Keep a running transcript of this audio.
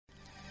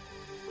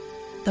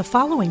The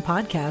following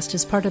podcast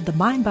is part of the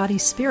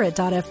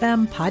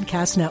MindBodySpirit.fm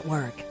podcast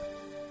network.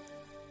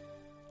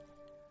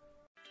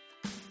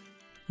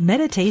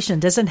 Meditation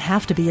doesn't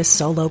have to be a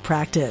solo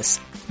practice.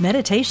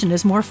 Meditation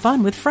is more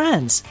fun with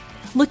friends.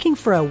 Looking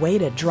for a way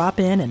to drop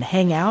in and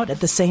hang out at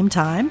the same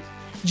time?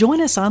 Join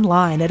us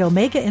online at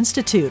Omega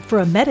Institute for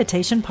a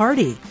meditation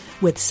party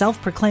with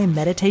self-proclaimed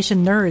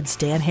meditation nerds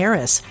Dan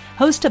Harris,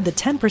 host of the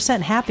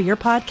 10% Happier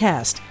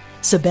podcast,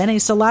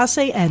 Sebene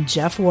Selassie, and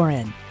Jeff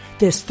Warren.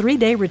 This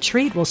 3-day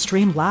retreat will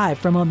stream live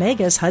from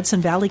Omega's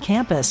Hudson Valley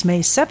campus May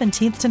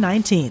 17th to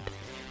 19th.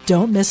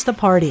 Don't miss the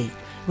party.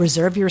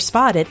 Reserve your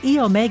spot at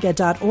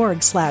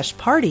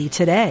eomega.org/party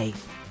today.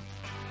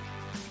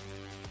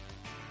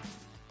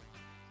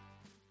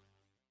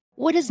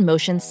 What does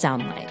motion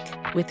sound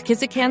like? With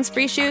Kizik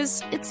hands-free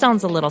shoes, it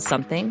sounds a little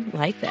something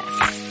like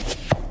this.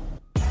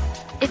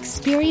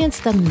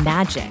 Experience the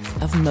magic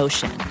of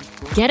motion.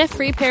 Get a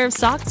free pair of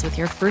socks with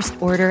your first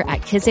order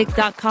at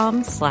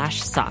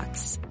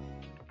kizik.com/socks.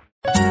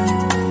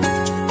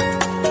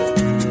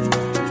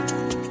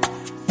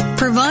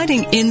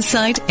 Providing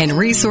insight and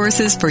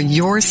resources for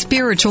your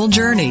spiritual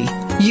journey.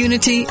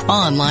 Unity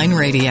Online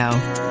Radio.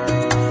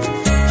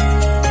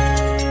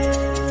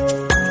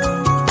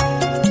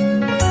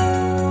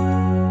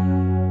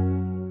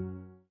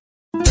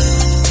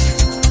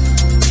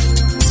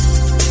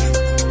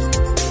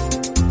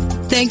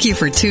 Thank you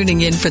for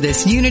tuning in for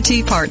this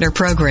Unity Partner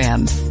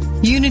Program.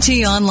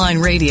 Unity Online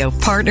Radio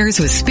partners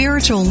with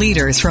spiritual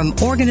leaders from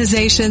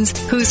organizations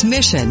whose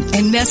mission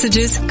and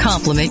messages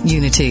complement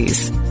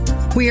Unity's.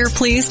 We are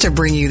pleased to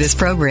bring you this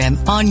program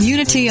on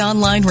Unity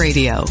Online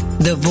Radio,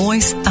 the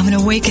voice of an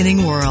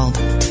awakening world.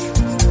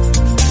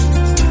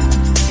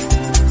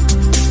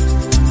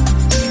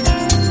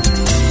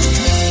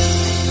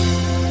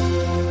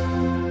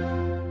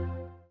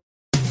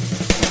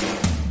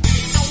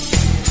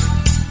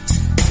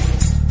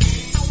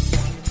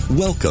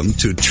 Welcome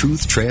to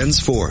Truth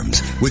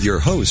Transforms with your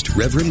host,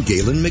 Reverend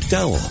Galen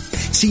McDowell,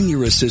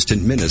 Senior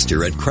Assistant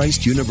Minister at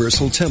Christ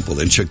Universal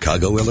Temple in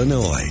Chicago,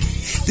 Illinois.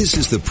 This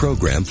is the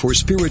program for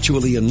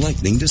spiritually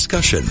enlightening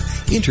discussion,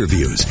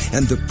 interviews,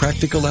 and the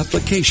practical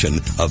application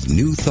of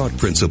new thought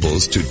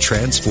principles to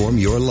transform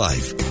your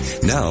life.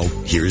 Now,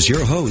 here's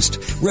your host,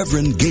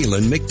 Reverend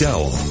Galen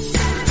McDowell.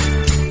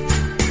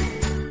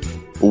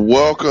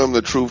 Welcome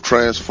to Truth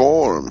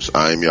Transforms.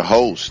 I am your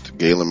host,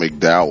 Galen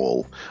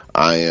McDowell.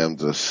 I am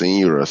the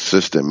Senior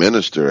Assistant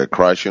Minister at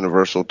Christ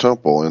Universal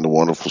Temple in the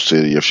wonderful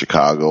city of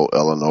Chicago,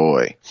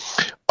 Illinois.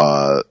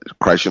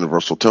 Christ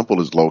Universal Temple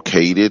is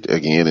located,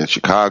 again, in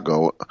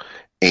Chicago,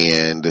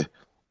 and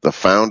the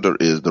founder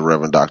is the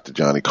Reverend Dr.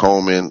 Johnny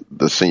Coleman.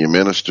 The Senior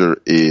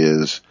Minister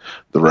is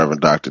the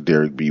Reverend Dr.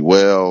 Derek B.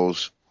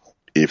 Wells.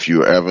 If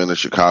you're ever in the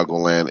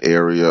Chicagoland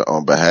area,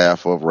 on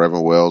behalf of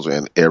Reverend Wells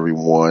and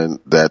everyone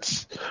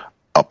that's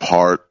a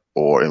part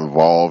or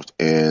involved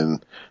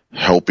in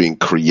helping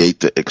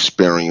create the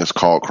experience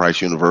called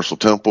Christ Universal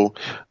Temple,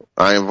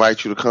 I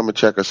invite you to come and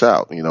check us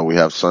out. You know, we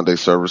have Sunday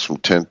service from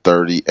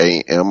 10:30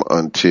 a.m.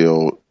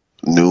 until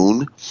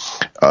noon.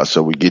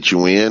 So we get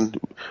you in,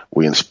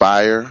 we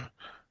inspire,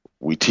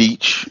 we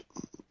teach,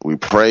 we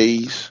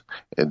praise,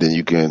 and then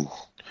you can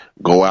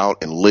go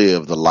out and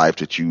live the life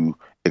that you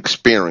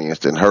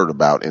experienced and heard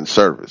about in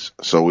service.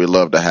 So we'd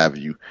love to have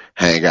you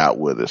hang out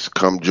with us.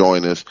 Come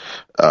join us.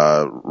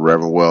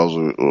 Reverend Wells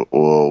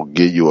will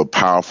give you a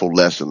powerful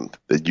lesson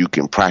that you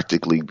can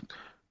practically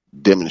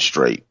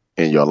demonstrate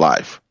in your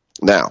life.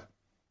 Now,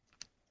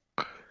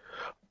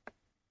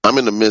 I'm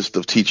in the midst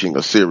of teaching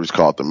a series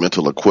called The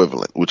Mental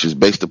Equivalent, which is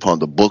based upon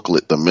the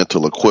booklet, The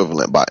Mental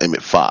Equivalent by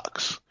Emmett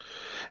Fox.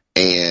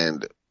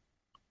 And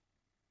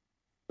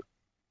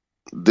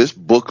this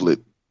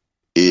booklet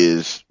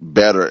is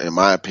better, in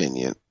my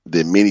opinion,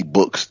 than many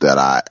books that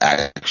I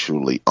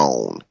actually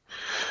own.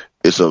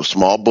 It's a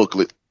small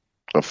booklet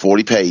of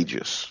 40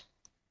 pages.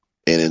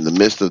 And in the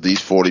midst of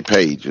these 40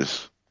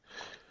 pages,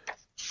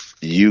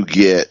 you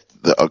get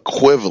the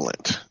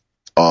equivalent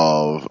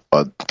of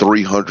a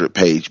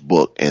 300-page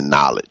book in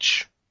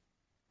knowledge,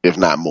 if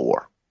not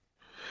more.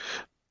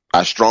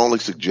 I strongly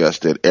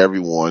suggest that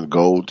everyone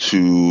go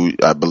to,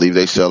 I believe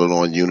they sell it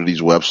on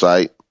Unity's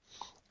website,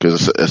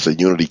 because it's a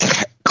Unity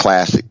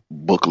Classic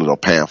booklet or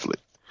pamphlet,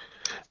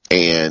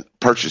 and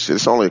purchase it.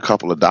 It's only a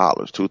couple of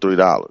dollars, $2 or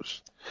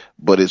 $3,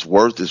 but it's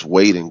worth its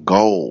weight in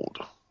gold,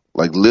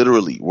 like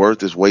literally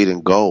worth its weight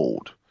in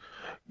gold.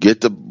 Get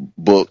the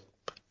book,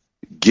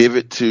 give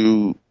it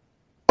to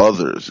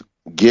others,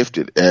 gift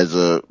it as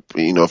a,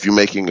 if you're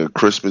making a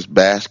Christmas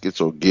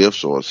baskets or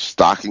gifts or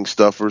stocking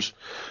stuffers,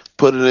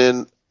 put it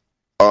in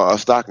a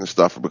stocking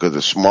stuffer because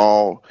it's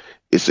small,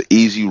 it's an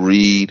easy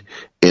read,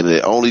 and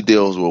it only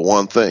deals with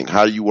one thing.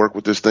 How do you work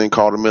with this thing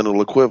called a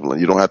mental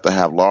equivalent? You don't have to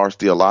have large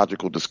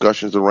theological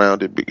discussions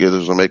around it because it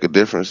doesn't make a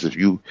difference if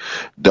you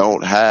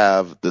don't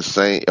have the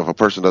same, if a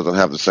person doesn't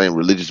have the same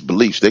religious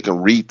beliefs. They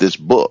can read this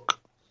book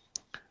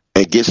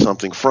and get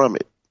something from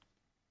it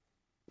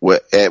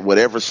at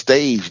whatever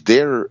stage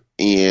they're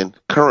in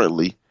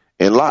currently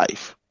in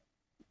life,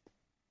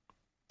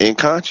 in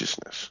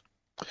consciousness.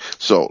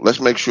 So let's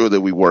make sure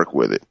that we work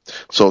with it.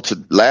 So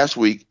last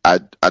week, I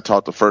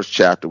taught the first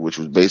chapter, which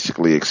was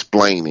basically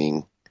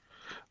explaining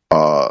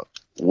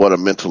what a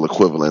mental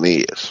equivalent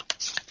is.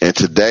 And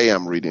today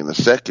I'm reading the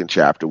second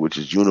chapter, which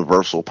is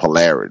universal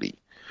polarity.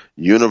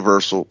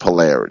 Universal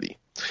polarity.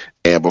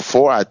 And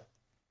before I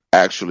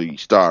actually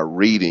start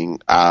reading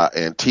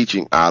and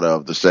teaching out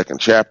of the second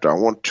chapter, I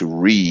want to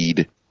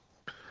read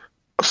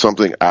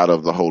something out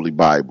of the Holy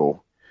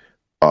Bible.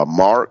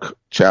 Mark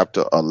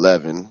chapter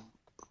 11,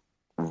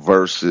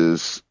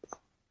 verses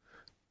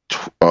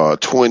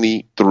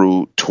 20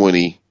 through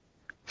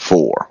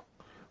 24.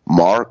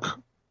 Mark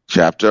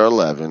chapter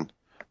 11,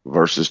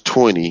 verses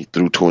 20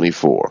 through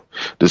 24.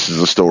 This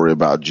is a story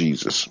about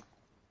Jesus.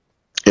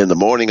 In the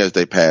morning as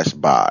they passed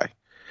by,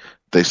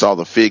 they saw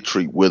the fig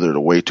tree withered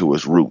away to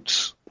its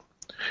roots.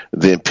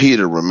 Then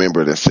Peter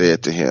remembered and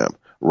said to him,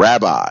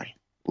 Rabbi,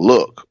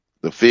 look,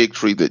 the fig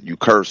tree that you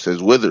cursed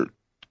has withered.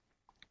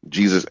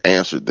 Jesus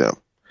answered them,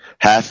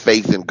 have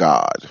faith in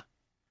God.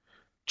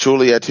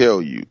 Truly I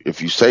tell you,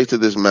 if you say to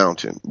this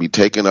mountain, be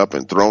taken up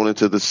and thrown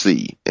into the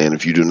sea, and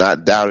if you do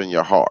not doubt in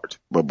your heart,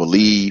 but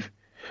believe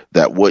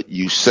that what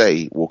you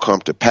say will come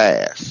to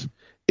pass,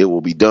 it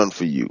will be done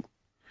for you.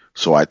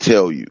 So I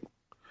tell you,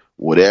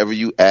 whatever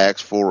you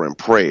ask for in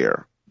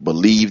prayer,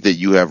 believe that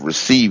you have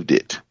received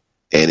it,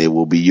 and it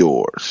will be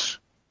yours.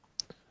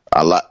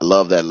 I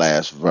love that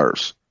last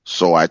verse.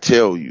 So I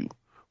tell you,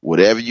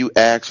 whatever you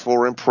ask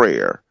for in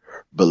prayer,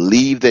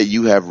 believe that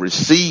you have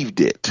received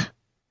it,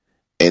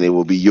 and it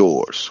will be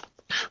yours.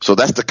 So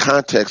that's the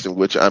context in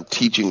which I'm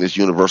teaching this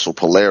universal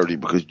polarity,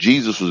 because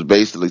Jesus was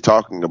basically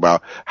talking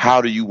about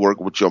how do you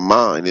work with your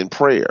mind in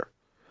prayer?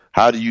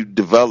 How do you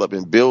develop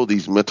and build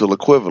these mental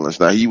equivalents?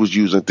 Now, he was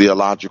using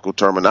theological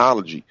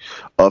terminology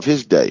of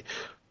his day.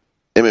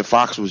 Emmett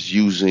Fox was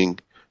using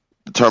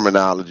the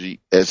terminology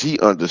as he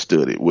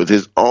understood it with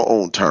his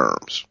own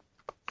terms.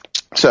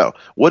 So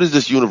what is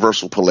this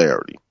universal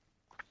polarity?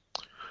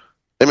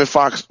 Emmett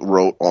Fox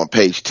wrote on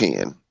page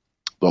 10,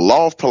 the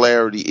law of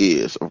polarity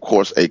is, of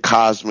course, a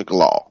cosmic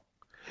law.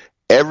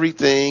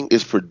 Everything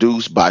is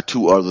produced by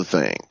two other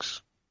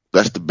things.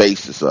 That's the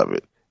basis of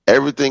it.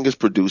 Everything is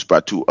produced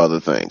by two other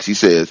things. He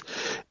says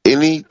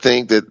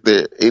anything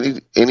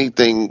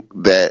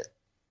that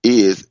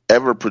is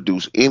ever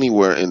produced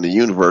anywhere in the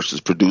universe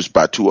is produced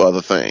by two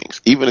other things,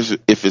 even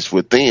if it's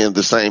within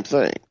the same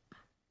thing.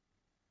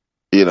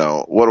 You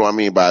know, what do I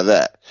mean by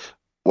that?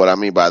 What I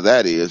mean by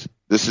that is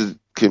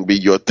can be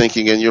your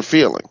thinking and your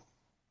feeling,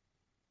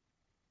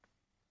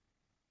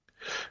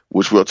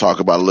 which we'll talk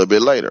about a little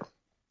bit later.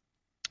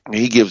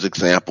 He gives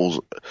examples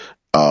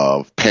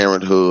of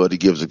parenthood. He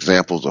gives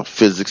examples of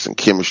physics and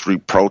chemistry,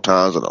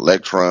 protons and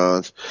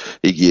electrons.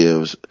 He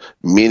gives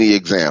many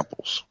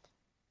examples.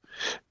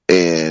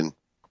 And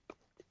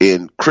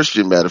in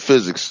Christian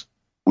metaphysics,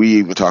 we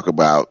even talk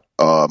about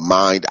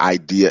mind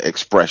idea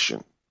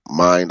expression.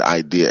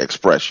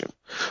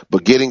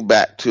 But getting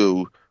back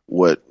to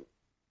what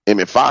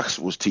Emmett Fox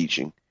was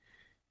teaching,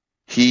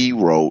 he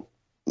wrote,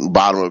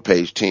 bottom of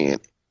page 10,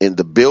 in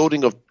the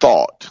building of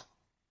thought.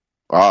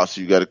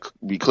 So you got to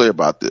be clear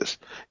about this.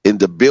 In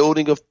the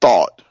building of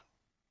thought,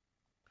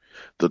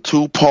 the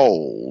two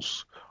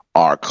poles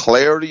are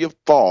clarity of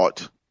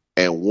thought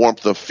and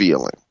warmth of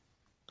feeling.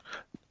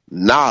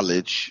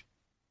 Knowledge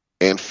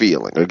and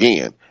feeling.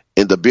 Again,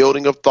 in the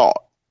building of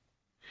thought,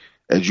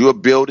 as you're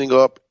building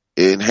up,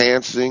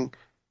 enhancing,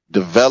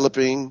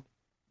 developing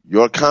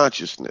your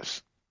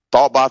consciousness,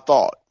 thought by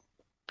thought,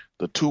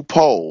 the two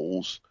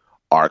poles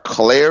are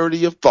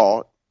clarity of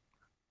thought.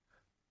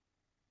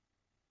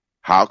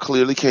 How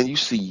clearly can you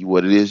see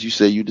what it is you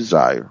say you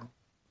desire?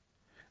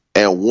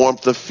 And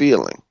warmth of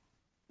feeling.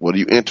 What are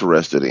you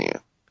interested in?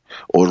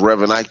 Or as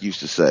Reverend Ike used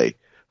to say,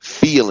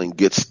 feeling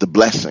gets the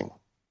blessing.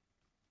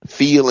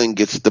 Feeling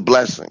gets the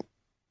blessing.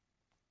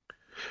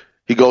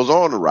 He goes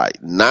on to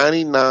write,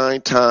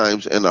 99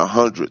 times in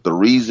 100, the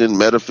reason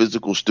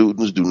metaphysical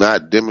students do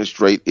not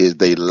demonstrate is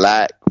they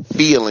lack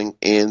feeling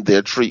in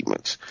their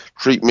treatments.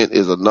 Treatment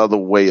is another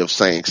way of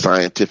saying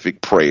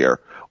scientific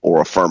prayer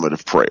or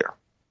affirmative prayer.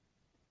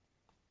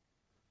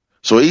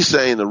 So he's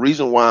saying the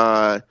reason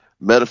why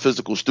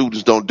metaphysical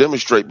students don't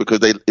demonstrate because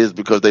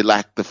they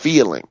lack the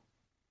feeling.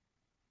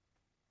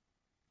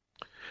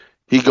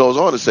 He goes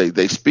on to say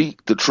they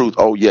speak the truth.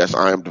 Oh, yes,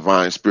 I am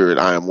divine spirit.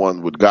 I am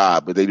one with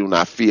God, but they do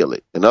not feel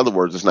it. In other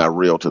words, it's not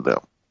real to them.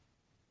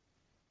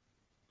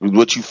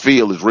 What you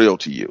feel is real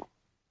to you.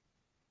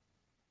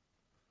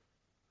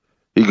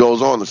 He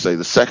goes on to say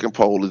the second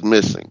pole is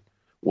missing.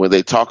 When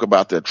they talk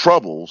about their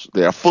troubles,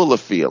 they are full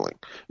of feeling.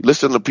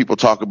 Listen to people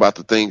talk about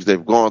the things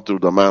they've gone through,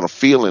 the amount of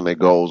feeling that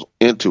goes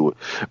into it.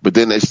 But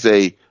then they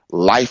say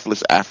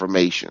lifeless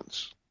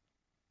affirmations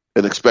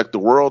and expect the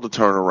world to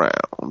turn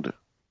around.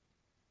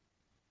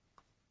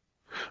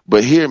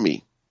 But hear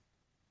me.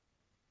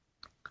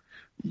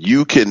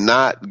 You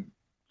cannot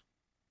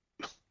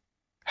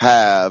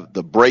have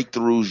the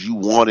breakthroughs you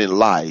want in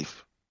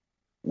life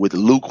with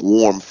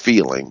lukewarm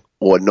feeling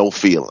or no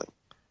feeling.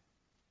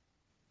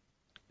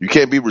 You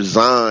can't be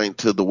resigned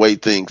to the way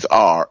things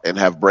are and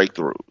have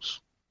breakthroughs.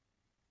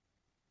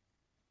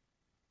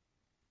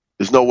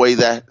 There's no way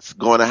that's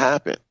going to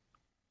happen.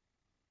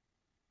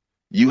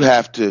 You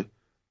have to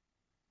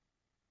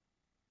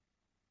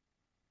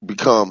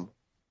become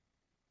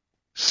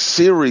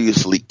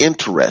seriously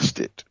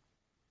interested.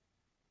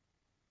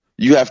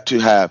 You have to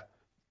have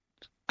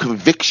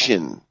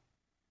conviction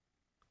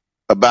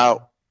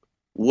about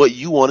what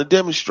you want to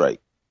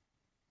demonstrate.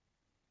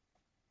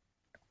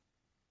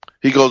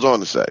 He goes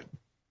on to say,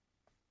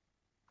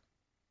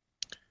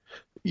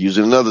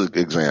 using another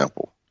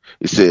example,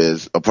 it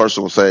says a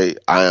person will say,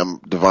 I am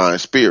divine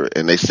spirit,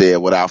 and they say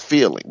it without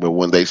feeling. But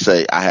when they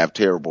say, I have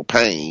terrible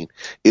pain,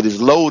 it is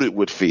loaded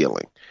with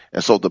feeling.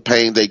 And so the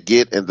pain they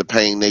get and the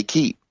pain they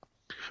keep,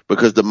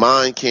 because the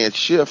mind can't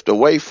shift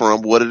away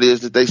from what it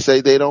is that they say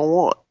they don't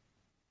want.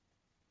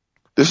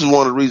 This is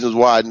one of the reasons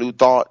why New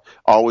Thought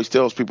always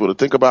tells people to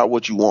think about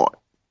what you want.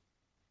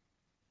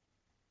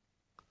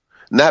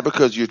 Not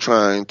because you're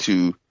trying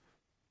to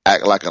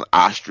act like an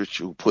ostrich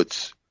who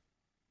puts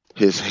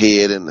his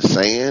head in the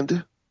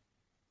sand.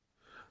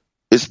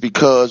 It's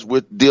because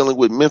we're dealing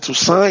with mental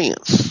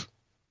science.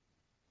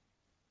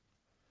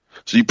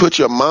 So you put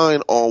your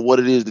mind on what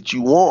it is that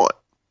you want.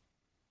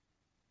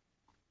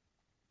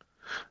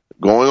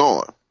 Going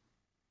on.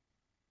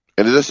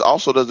 And this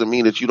also doesn't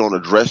mean that you don't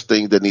address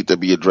things that need to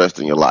be addressed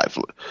in your life.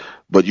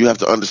 But you have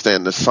to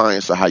understand the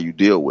science of how you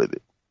deal with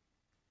it,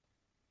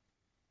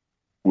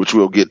 which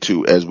we'll get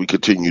to as we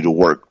continue to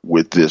work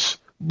with this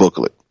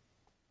booklet.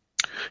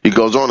 He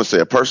goes on to say,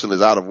 a person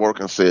is out of work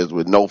and says,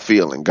 with no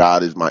feeling,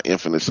 God is my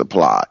infinite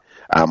supply.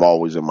 I'm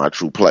always in my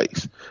true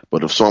place.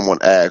 But if someone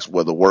asks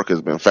whether work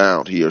has been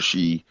found, he or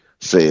she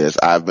says,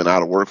 I've been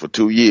out of work for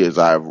 2 years.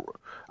 I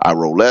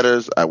wrote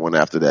letters. I went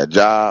after that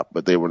job,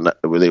 but they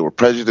were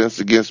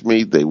prejudiced against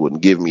me. They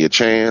wouldn't give me a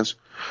chance.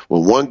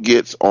 When one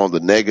gets on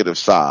the negative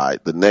side,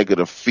 the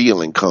negative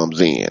feeling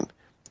comes in,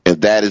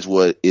 and that is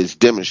what is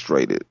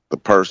demonstrated. The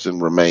person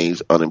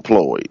remains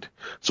unemployed.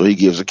 So he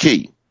gives a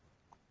key.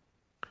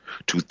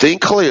 To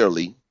think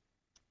clearly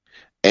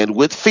and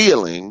with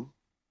feeling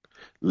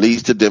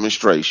leads to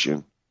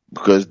demonstration,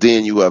 because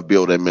then you have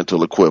built a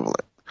mental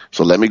equivalent.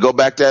 So let me go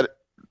back to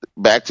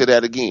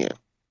that again.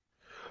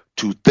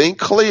 To think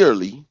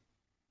clearly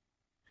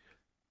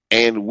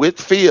and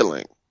with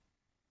feeling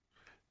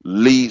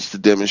leads to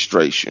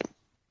demonstration.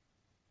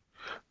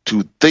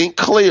 To think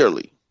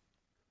clearly.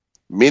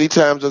 Many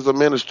times as a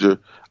minister,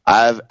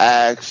 I've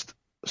asked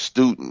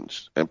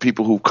students and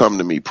people who've come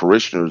to me,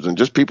 parishioners, and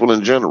just people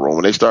in general,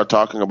 when they start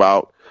talking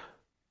about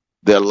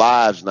their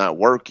lives not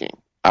working,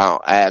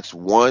 I'll ask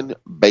one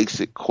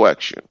basic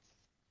question.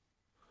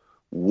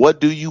 What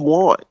do you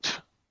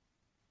want?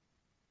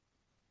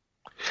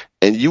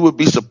 And you would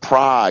be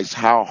surprised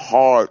how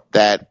hard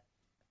that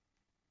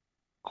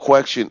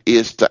question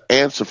is to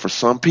answer for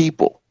some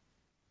people.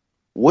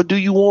 What do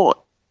you want?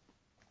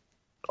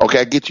 Okay,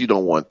 I get you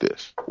don't want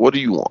this. What do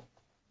you want?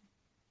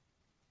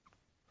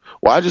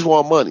 Well, I just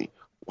want money.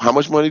 How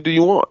much money do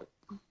you want?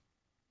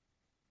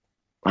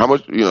 How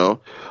much,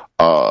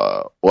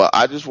 well,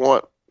 I just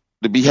want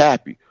to be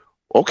happy.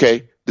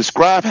 Okay,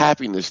 describe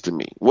happiness to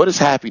me. What is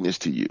happiness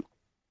to you?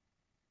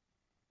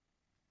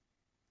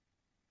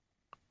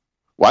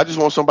 Well, I just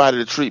want somebody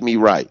to treat me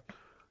right.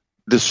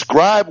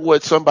 Describe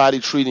what somebody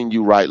treating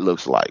you right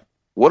looks like.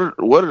 What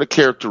are the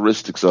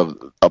characteristics of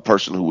a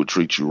person who would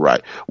treat you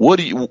right? What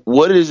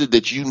is it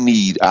that you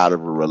need out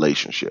of a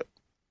relationship?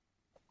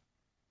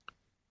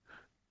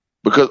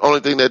 Because only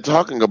thing they're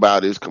talking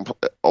about is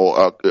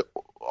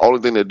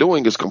only thing they're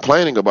doing is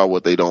complaining about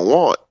what they don't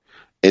want.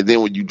 And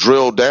then when you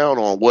drill down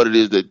on what it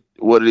is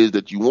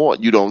that you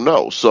want, you don't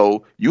know.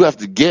 So you have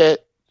to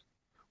get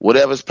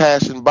whatever's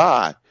passing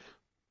by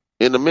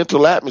in the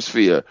mental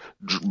atmosphere,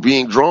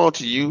 being drawn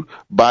to you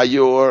by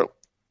your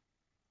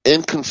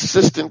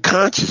inconsistent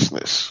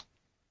consciousness.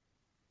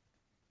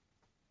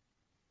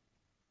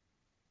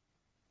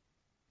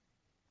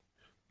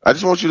 I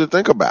just want you to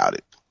think about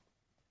it.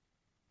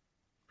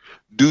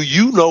 Do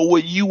you know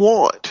what you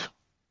want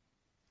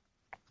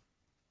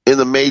in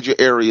the major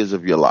areas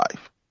of your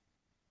life?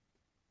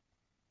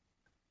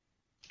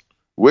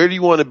 Where do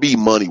you want to be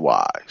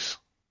money-wise?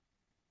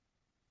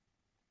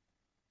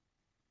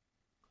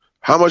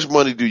 How much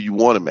money do you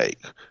want to make?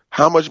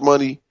 How much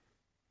money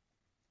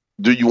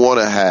do you want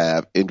to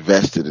have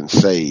invested and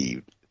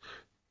saved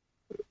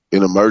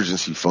in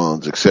emergency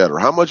funds, etc.?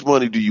 How much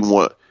money do you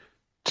want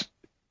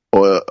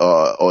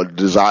or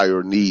desire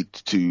or need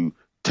to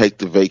take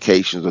the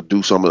vacations or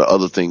do some of the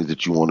other things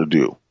that you want to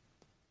do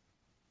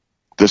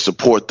to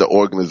support the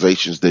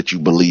organizations that you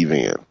believe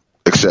in,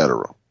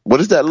 etc.? What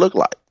does that look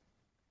like?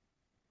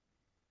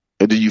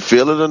 And do you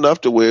feel it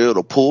enough to where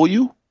it'll pull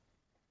you?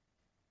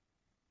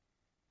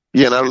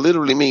 Yeah, and I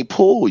literally mean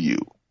pull you.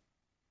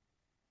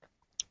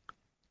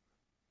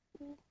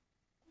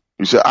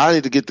 You say, I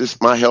need to get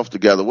my health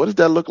together. What does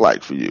that look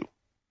like for you?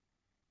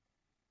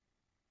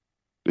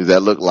 Does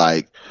that look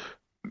like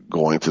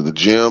going to the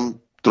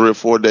gym 3 or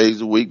 4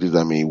 days a week? Does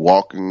that mean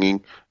walking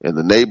in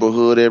the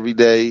neighborhood every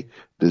day?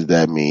 Does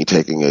that mean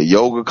taking a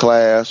yoga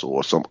class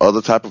or some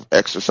other type of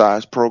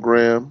exercise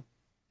program?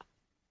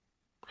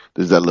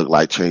 Does that look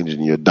like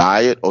changing your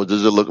diet, or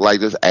does it look like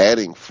just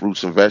adding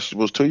fruits and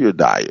vegetables to your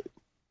diet?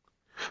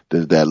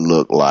 Does that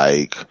look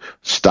like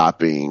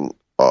stopping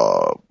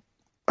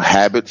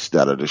habits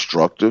that are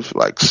destructive,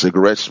 like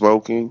cigarette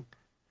smoking,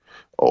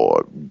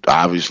 or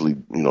obviously,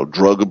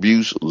 drug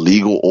abuse,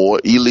 legal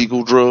or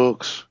illegal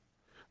drugs?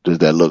 Does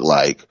that look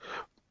like,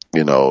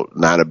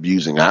 not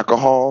abusing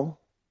alcohol?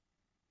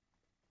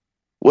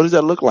 What does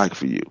that look like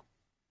for you?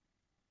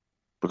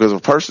 Because if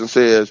a person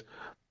says,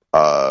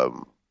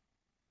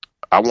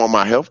 I want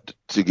my health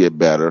to get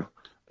better,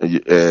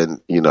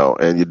 and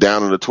you're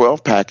down in a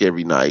 12 pack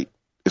every night,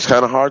 it's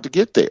kind of hard to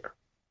get there.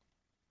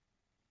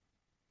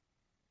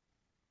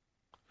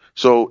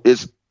 So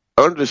it's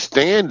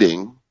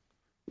understanding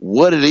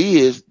what it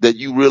is that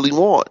you really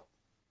want,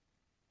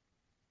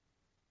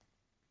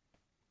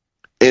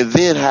 and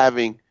then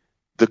having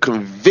the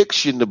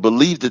conviction to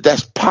believe that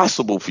that's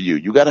possible for you.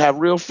 You got to have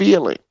real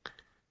feeling.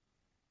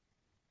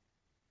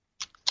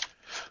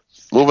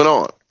 Moving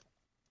on.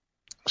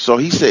 So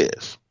he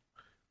says,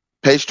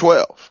 page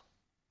 12,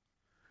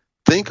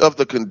 think of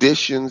the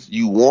conditions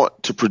you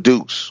want to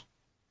produce.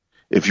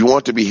 If you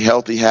want to be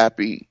healthy,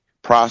 happy,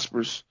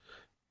 prosperous,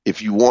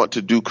 if you want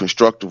to do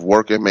constructive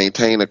work and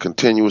maintain a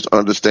continuous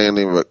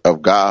understanding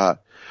of God,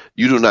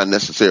 you do not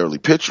necessarily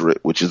picture it,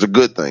 which is a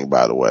good thing,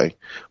 by the way,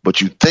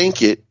 but you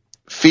think it,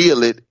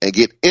 feel it, and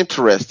get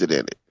interested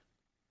in it.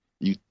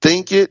 You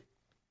think it,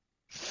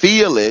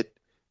 feel it,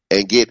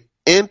 and get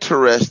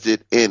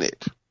interested in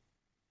it.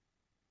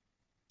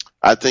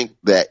 I think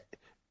that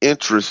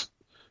interest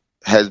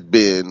has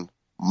been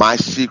my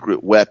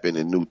secret weapon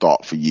in New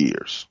Thought for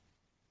years.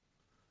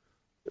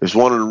 It's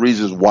one of the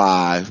reasons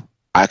why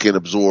I can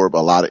absorb a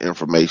lot of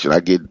information.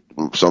 I get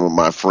some of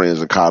my friends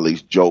and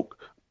colleagues joke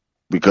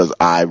because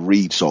I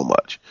read so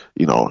much.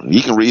 He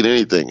can read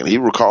anything and he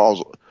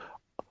recalls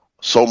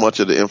so much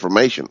of the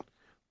information.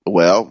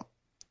 Well,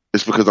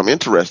 it's because I'm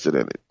interested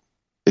in it.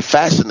 It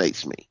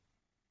fascinates me.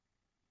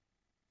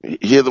 You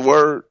hear the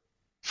word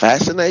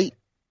fascinate?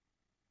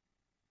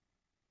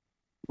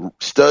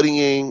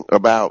 Studying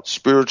about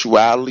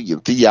spirituality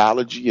and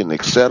theology and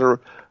etc.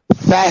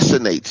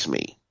 fascinates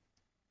me.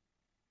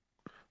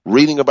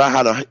 Reading about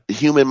how the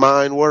human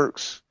mind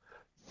works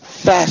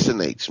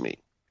fascinates me.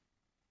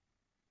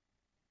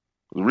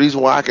 The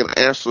reason why I can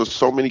answer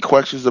so many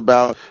questions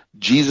about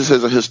Jesus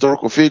as a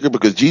historical figure,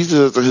 because Jesus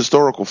as a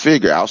historical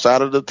figure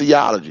outside of the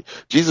theology,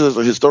 Jesus as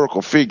a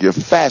historical figure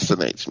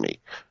fascinates me.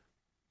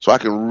 So I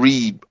can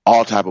read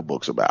all type of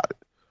books about it.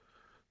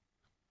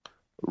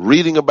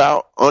 Reading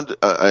about and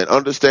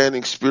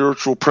understanding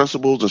spiritual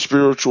principles and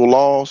spiritual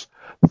laws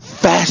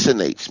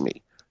fascinates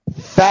me.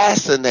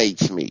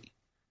 Fascinates me.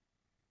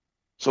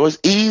 So it's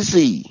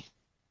easy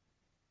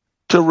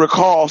to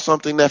recall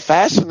something that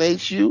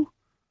fascinates you.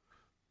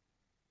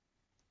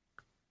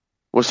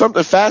 When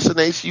something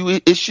fascinates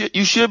you,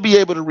 you should be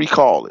able to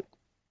recall it.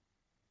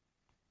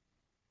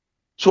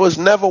 So it's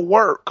never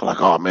work. Like,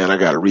 oh man, I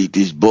got to read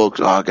these books.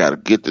 Oh, I got to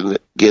get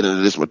into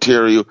this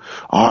material.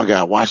 Oh, I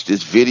got to watch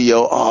this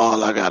video.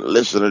 Oh, I got to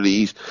listen to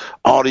these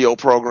audio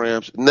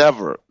programs.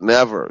 Never,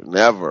 never,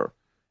 never.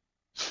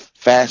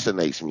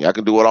 Fascinates me. I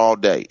can do it all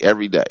day,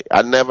 every day.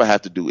 I never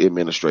have to do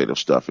administrative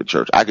stuff at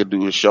church. I could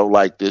do a show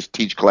like this,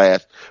 teach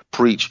class,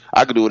 preach.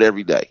 I could do it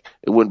every day.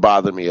 It wouldn't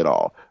bother me at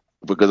all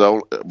because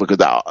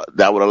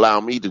that would allow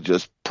me to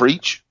just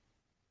preach,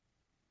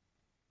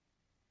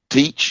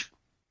 teach,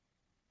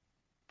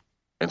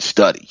 and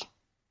study,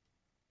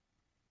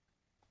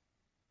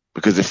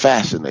 because it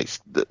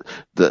fascinates.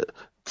 The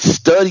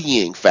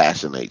studying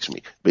fascinates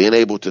me, being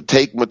able to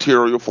take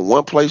material from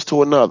one place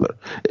to another.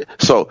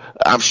 So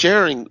I'm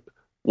sharing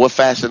what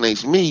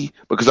fascinates me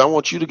because I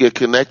want you to get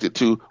connected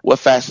to what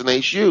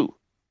fascinates you.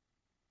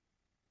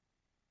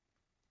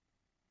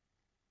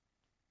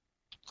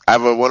 I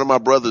have one of my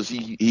brothers.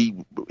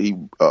 He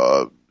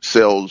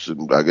sells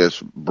and I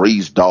guess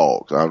breeds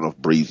dogs. I don't know if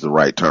breeds the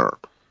right term.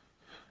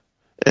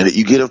 And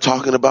you get him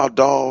talking about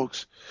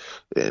dogs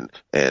and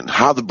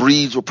how the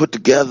breeds were put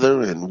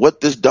together and what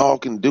this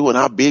dog can do and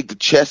how big the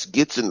chest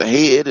gets in the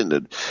head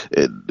and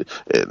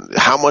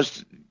how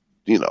much,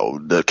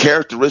 the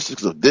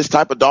characteristics of this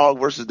type of dog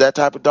versus that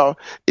type of dog.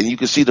 And you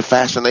can see the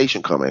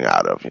fascination coming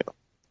out of him.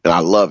 And I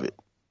love it.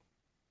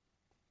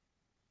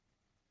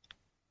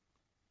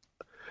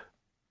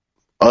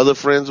 Other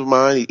friends of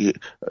mine,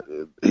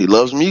 he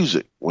loves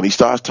music. When he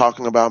starts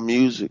talking about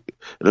music,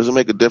 it doesn't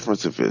make a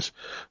difference if it's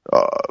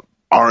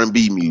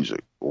R&B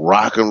music,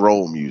 rock and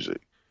roll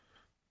music,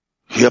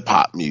 hip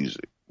hop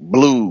music,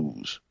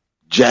 blues,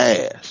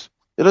 jazz.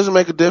 It doesn't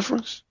make a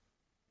difference.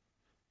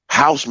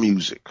 House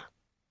music,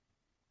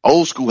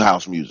 old school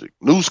house music,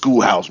 new school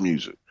house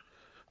music.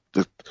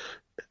 The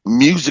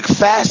music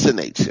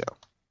fascinates him.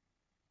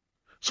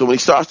 So when he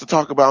starts to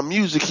talk about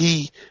music,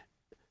 he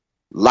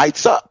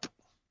lights up.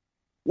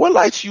 What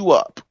lights you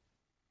up?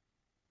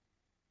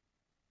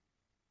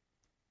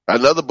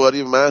 Another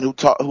buddy of mine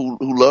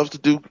who loves to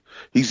do,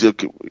 he's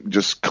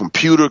just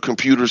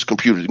computers.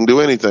 You can do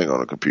anything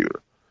on a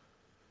computer.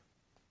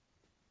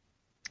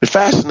 It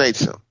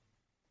fascinates him.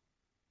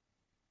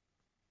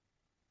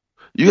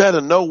 You got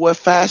to know what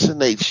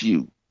fascinates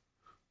you,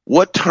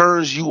 what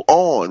turns you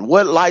on,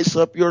 what lights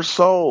up your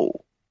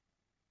soul.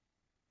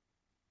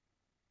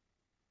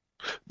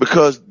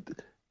 Because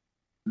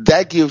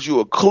that gives you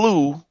a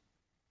clue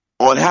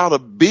on how to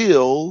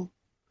build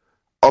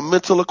a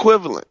mental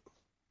equivalent.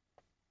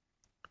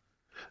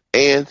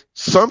 And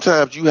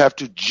sometimes you have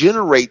to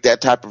generate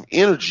that type of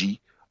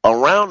energy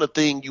around the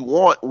thing you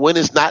want when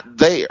it's not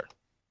there.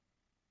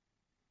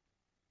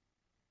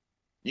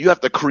 You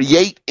have to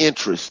create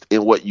interest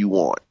in what you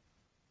want.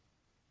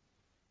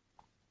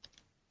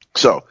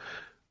 So,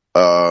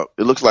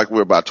 it looks like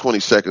we're about 20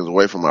 seconds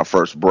away from our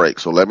first break.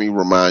 So let me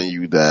remind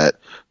you that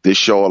this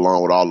show,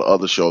 along with all the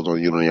other shows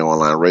on Unity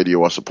Online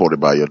Radio, are supported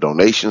by your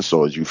donations.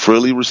 So as you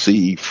freely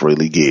receive,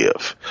 freely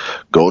give.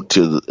 Go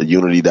to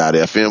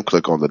unity.fm,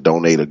 click on the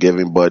donate or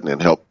giving button,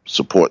 and help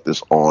support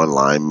this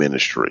online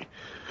ministry.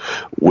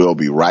 We'll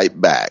be right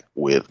back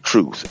with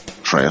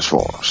Truth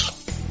Transforms.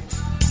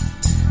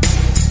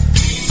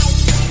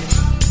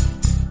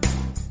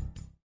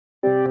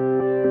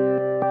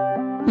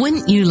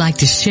 Wouldn't you like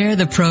to share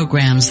the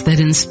programs that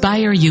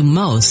inspire you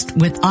most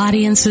with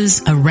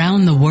audiences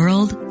around the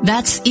world?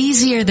 That's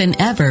easier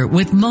than ever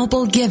with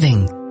mobile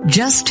giving.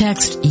 Just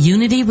text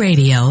Unity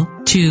Radio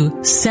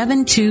to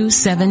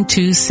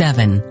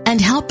 72727 and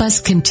help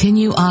us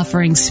continue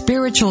offering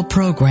spiritual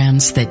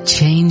programs that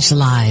change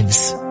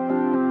lives.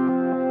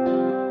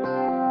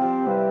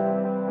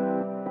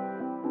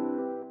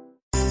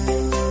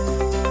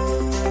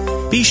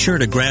 Be sure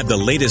to grab the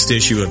latest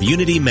issue of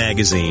Unity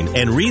Magazine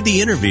and read the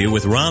interview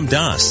with Ram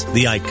Dass,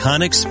 the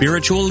iconic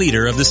spiritual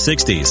leader of the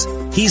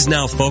 60s. He's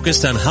now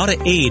focused on how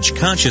to age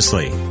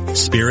consciously.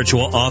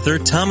 Spiritual author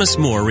Thomas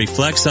Moore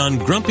reflects on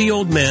grumpy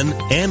old men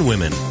and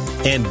women.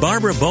 And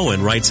Barbara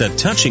Bowen writes a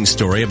touching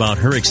story about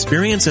her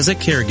experience as a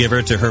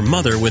caregiver to her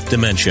mother with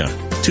dementia.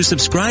 To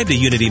subscribe to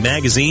Unity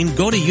Magazine,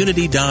 go to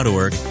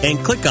unity.org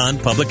and click on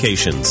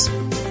Publications.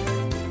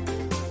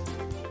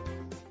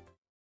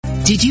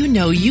 Did you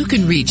know you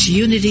can reach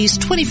Unity's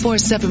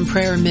 24/7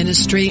 prayer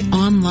ministry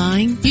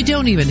online? You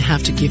don't even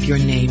have to give your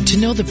name to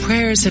know the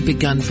prayers have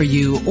begun for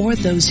you or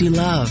those you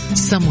love.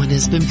 Someone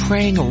has been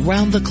praying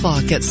around the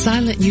clock at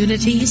Silent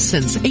Unity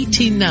since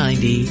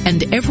 1890,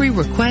 and every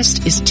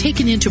request is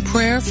taken into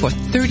prayer for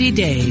 30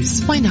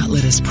 days. Why not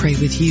let us pray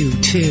with you,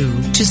 too?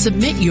 To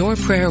submit your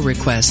prayer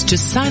request to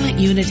Silent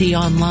Unity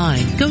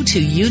online, go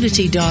to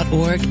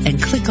unity.org and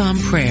click on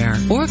prayer,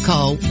 or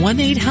call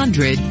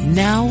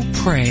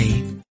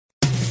 1-800-NOW-PRAY.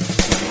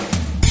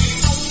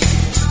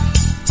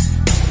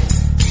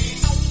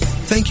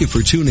 Thank you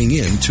for tuning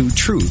in to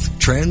Truth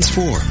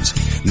Transforms.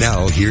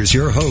 Now, here's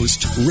your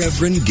host,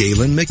 Reverend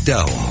Galen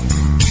McDowell.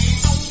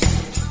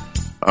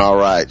 All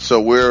right, so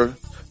we're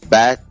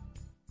back,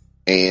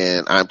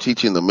 and I'm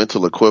teaching the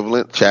mental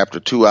equivalent, chapter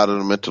 2 out of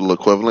the mental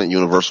equivalent,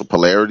 universal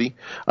polarity.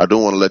 I do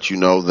want to let you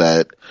know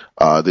that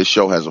this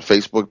show has a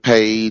Facebook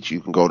page.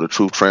 You can go to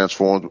Truth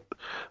Transforms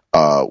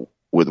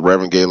with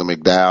Reverend Galen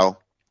McDowell.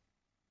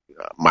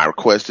 My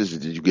request is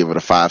that you give it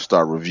a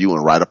 5-star review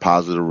and write a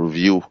positive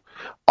review.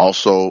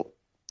 Also,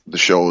 the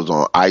show is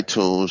on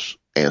iTunes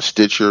and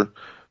Stitcher.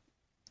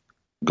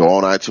 Go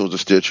on iTunes and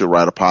Stitcher,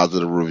 write a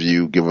positive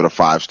review, give it a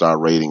 5-star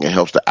rating. It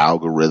helps the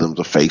algorithms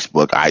of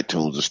Facebook,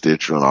 iTunes, and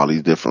Stitcher, and all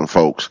these different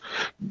folks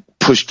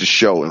push the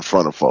show in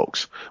front of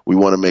folks. We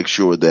want to make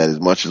sure that as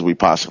much as we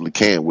possibly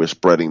can, we're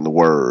spreading the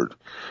word,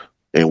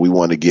 and we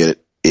want to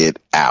get it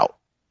out.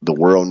 The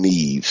world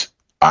needs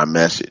our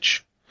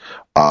message.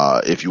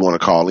 If you want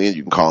to call in,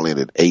 you can call in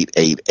at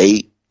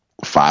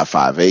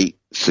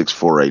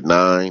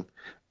 888-558-6489.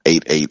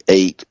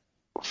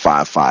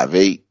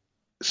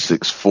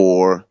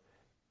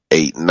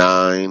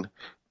 888-558-6489.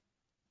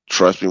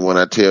 Trust me when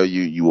I tell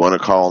you, you want to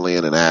call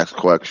in and ask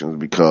questions,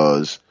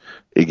 because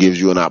it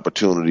gives you an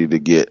opportunity to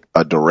get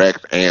a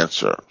direct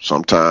answer.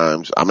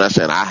 Sometimes, I'm not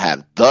saying I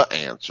have the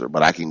answer,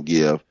 but I can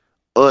give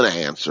an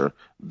answer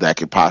that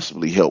could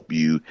possibly help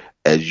you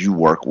as you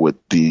work with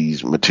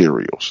these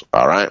materials.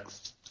 All right.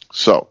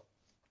 So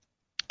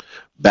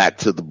back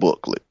to the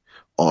booklet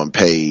on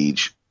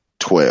page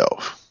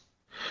 12.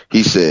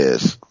 He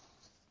says,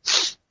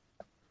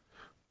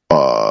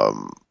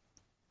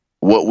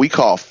 what we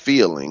call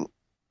feeling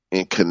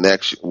in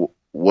connection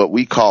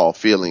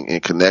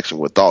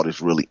with thought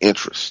is really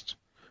interest.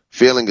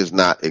 Feeling is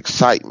not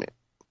excitement.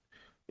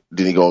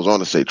 Then he goes on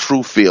to say,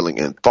 true feeling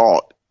and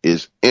thought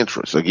is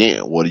interest.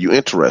 Again, what are you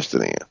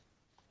interested in?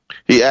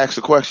 He asks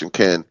the question,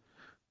 can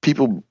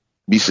people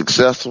be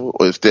successful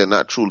if they're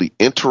not truly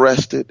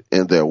interested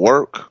in their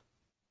work?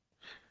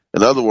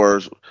 In other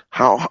words,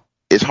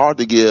 it's hard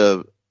to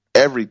give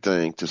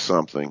everything to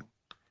something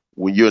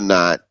when you're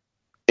not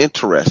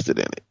interested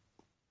in it.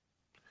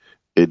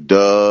 It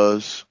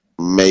does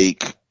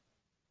make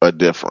a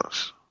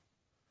difference.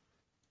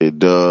 It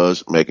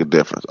does make a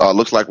difference.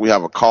 Looks like we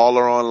have a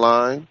caller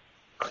online.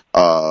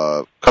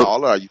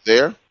 Caller, are you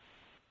there?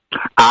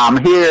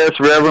 I'm here. It's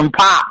Reverend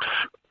Pops.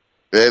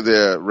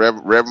 There,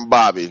 Reverend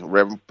Bobby,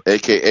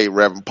 aka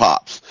Reverend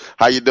Pops.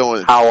 How you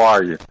doing? How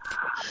are you?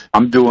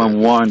 I'm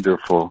doing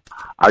wonderful.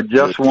 I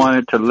just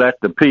wanted to let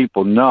the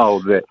people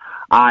know that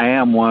I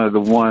am one of the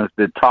ones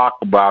that talk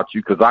about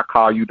you, because I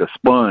call you the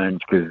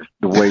sponge, because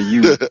the way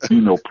you,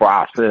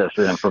 process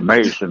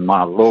information,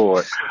 my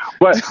Lord.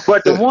 But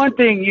the one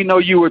thing,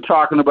 you were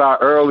talking about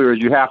earlier is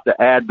you have to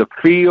add the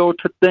feel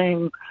to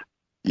things.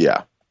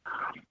 Yeah.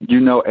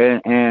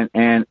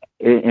 And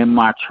in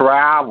my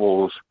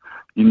travels,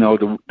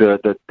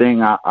 the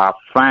thing I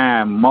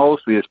find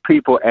mostly is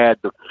people add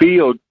the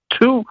feel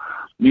to,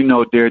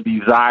 their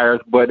desires,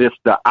 but it's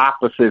the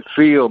opposite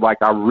feel. Like,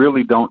 I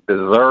really don't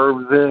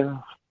deserve this.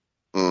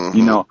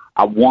 Mm-hmm.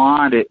 I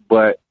want it,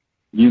 but,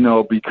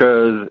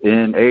 because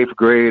in 8th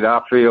grade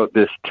I failed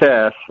this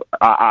test,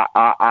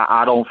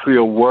 I don't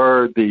feel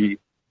worthy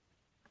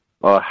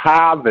of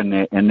having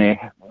it. And they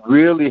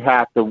really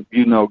have to,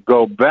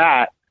 go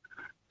back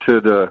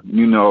to the,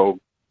 I'm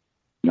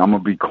going to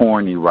be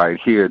corny right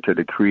here, to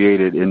the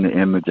created in the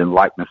image and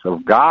likeness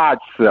of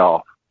God's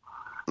self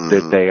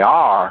that they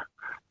are,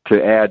 to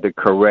add the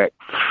correct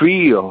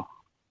feel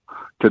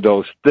to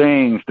those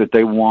things that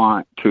they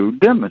want to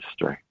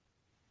demonstrate.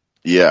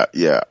 Yeah.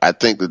 I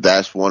think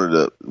that's one of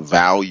the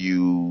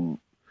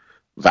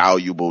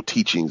valuable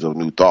teachings of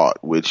New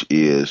Thought, which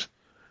is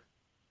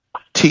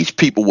teach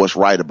people what's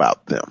right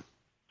about them,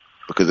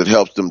 because it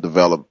helps them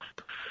develop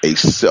a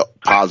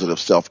positive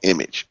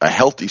self-image, a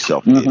healthy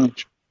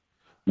self-image,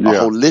 a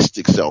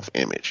holistic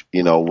self-image,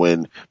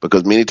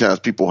 because many times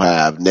people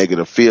have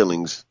negative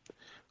feelings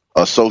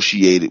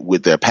associated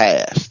with their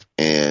past.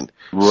 And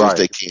since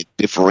they can't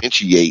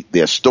differentiate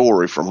their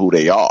story from who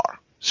they are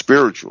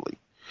spiritually,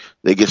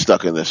 they get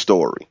stuck in their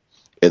story.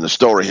 And the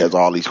story has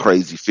all these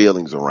crazy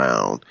feelings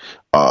around,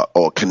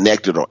 or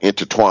connected or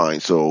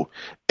intertwined. So,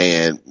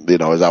 as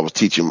I was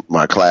teaching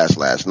my class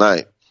last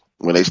night,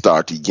 when they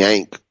start to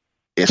yank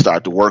and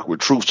start to work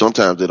with truth,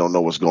 sometimes they don't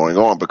know what's going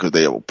on, because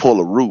they will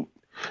pull a root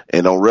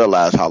and don't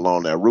realize how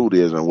long that root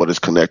is and what is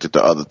connected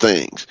to other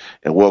things.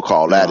 And we'll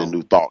call that in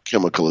New Thought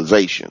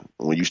chemicalization.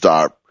 When you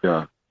start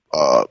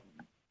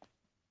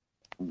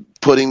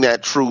putting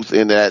that truth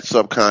in that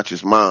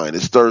subconscious mind,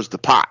 it stirs the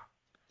pot.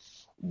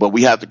 But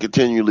we have to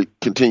continue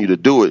to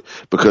do it,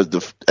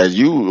 because as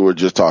you were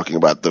just talking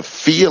about, the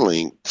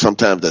feeling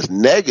sometimes that's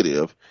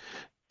negative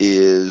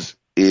is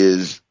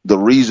the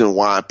reason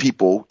why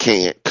people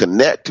can't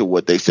connect to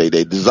what they say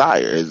they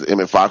desire. As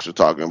Emmett Fox was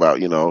talking about,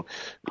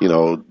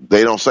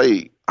 they don't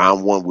say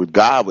I'm one with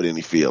God with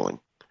any feeling,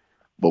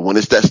 but when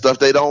it's that stuff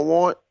they don't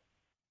want,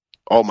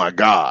 oh my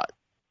God,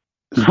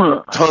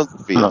 tons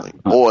of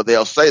feeling. Or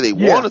they'll say they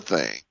want a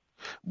thing,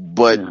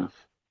 but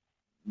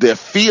their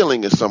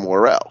feeling is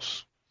somewhere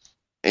else.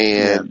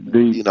 And,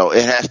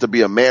 it has to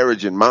be a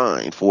marriage in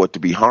mind for it to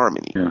be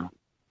harmony.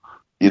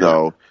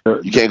 You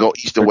can't go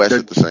east and west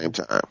at the same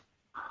time.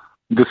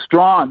 The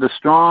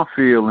strong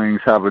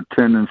feelings have a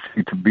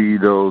tendency to be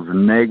those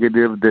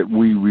negative that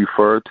we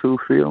refer to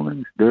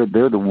feelings. They're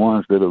the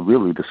ones that are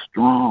really the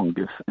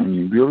strongest, and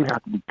you really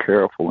have to be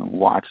careful and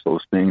watch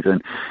those things.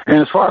 And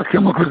as far as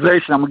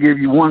chemicalization, I'm gonna give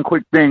you one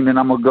quick thing, then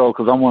I'm gonna go,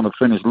 because I want to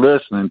finish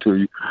listening to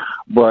you.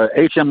 But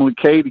H.M.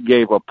 Katie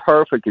gave a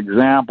perfect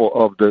example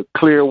of the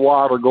clear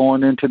water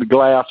going into the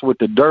glass with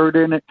the dirt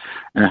in it,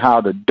 and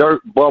how the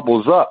dirt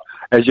bubbles up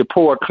as you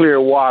pour clear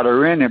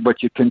water in it,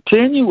 but you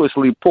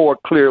continuously pour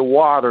clear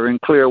water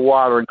and clear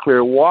water and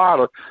clear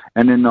water,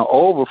 and in the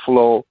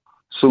overflow,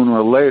 sooner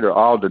or later,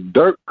 all the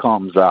dirt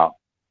comes out,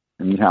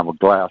 and you have a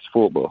glass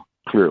full of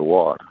clear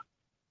water.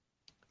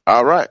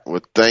 All right. Well,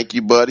 thank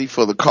you, buddy,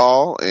 for the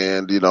call,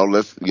 and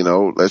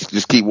let's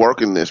just keep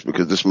working this,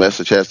 because this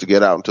message has to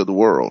get out into the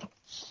world.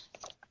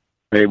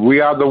 Hey, we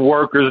are the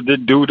workers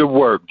that do the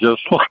work,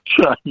 just like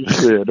you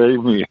said.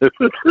 Amen.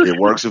 It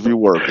works if you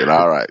work it.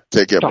 All right.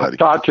 Take care, buddy.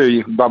 Talk to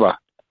you. Bye-bye.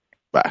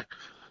 Bye.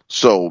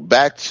 So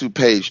back to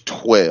page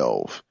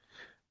 12.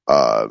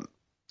 Bottom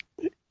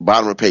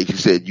of the page, he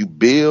said, you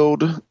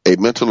build a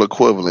mental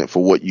equivalent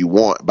for what you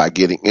want by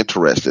getting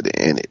interested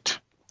in it.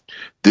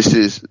 This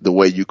is the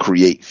way you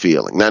create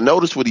feeling. Now,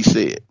 notice what he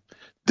said.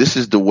 This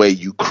is the way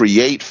you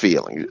create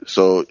feeling.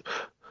 So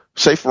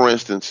say, for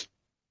instance,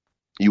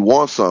 you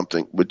want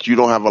something, but you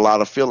don't have a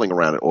lot of feeling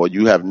around it, or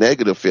you have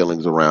negative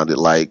feelings around it,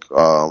 like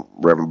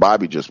Reverend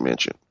Bobby just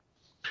mentioned.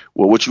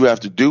 Well, what you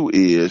have to do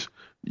is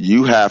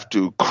you have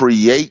to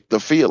create the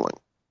feeling.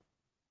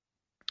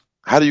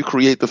 How do you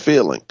create the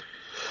feeling?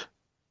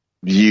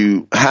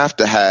 You have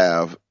to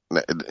have,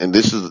 and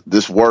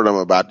this word I'm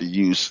about to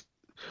use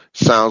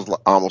sounds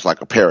almost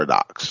like a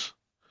paradox.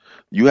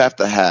 You have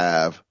to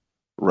have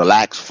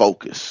relaxed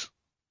focus.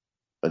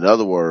 In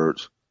other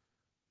words,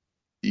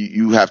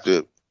 you have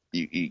to,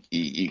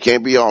 you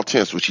can't be all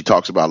tense, which he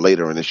talks about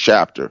later in this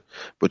chapter,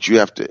 but you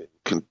have to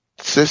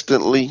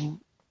consistently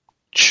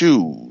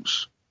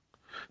choose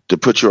to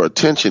put your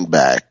attention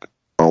back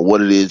on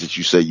what it is that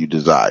you say you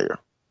desire.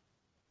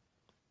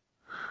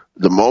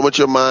 The moment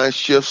your mind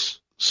shifts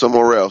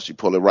somewhere else, you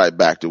pull it right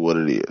back to what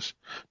it is.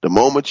 The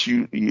moment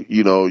you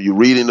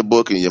read in the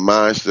book and your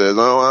mind says,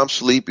 oh, I'm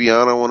sleepy,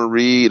 I don't want to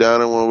read, I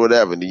don't want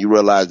whatever, and then you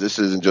realize this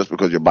isn't just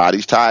because your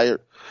body's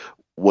tired.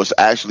 what's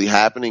actually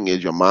happening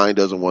is your mind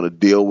doesn't want to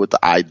deal with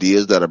the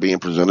ideas that are being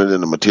presented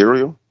in the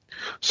material.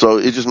 So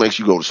it just makes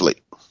you go to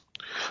sleep.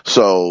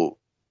 So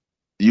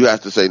you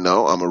have to say,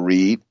 no, I'm going to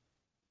read.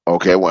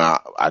 Okay, well,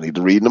 I need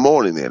to read in the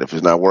morning then if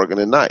it's not working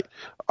at night.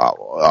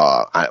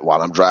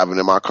 While I'm driving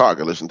in my car, I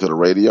can listen to the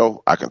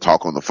radio. I can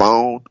talk on the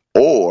phone,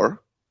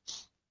 or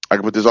I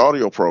can put this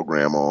audio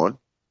program on.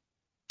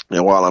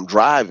 And while I'm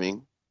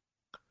driving,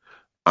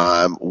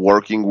 I'm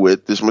working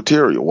with this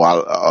material.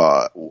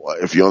 While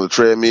if you're on the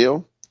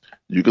treadmill,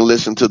 you can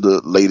listen to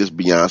the latest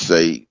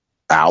Beyonce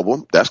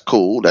album. That's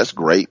cool. That's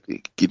great.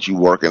 It gets you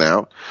working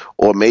out.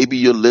 Or maybe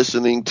you're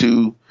listening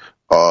to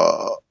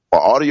an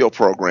audio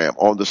program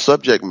on the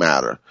subject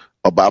matter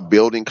about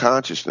building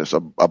consciousness,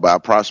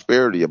 about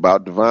prosperity,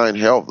 about divine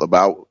health,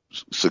 about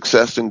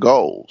success and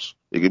goals.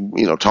 It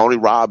could, Tony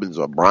Robbins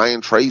or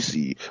Brian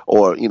Tracy,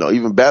 or,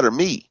 even better,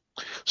 me.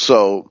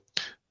 So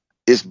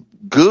it's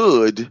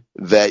good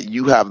that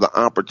you have the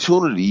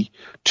opportunity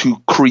to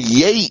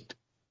create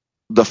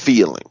the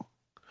feeling,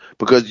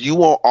 because you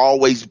won't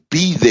always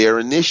be there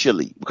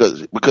initially.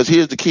 Because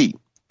here's the key.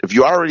 If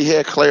you already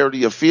had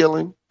clarity of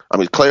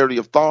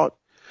thought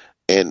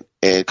and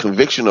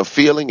conviction of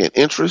feeling and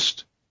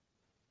interest,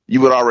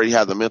 you would already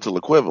have the mental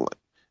equivalent.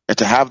 And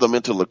to have the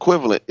mental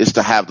equivalent is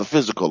to have the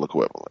physical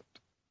equivalent.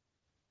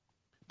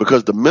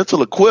 Because the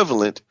mental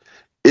equivalent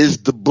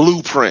is the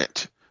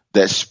blueprint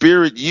that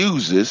spirit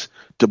uses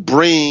to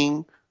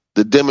bring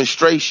the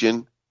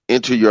demonstration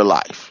into your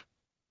life.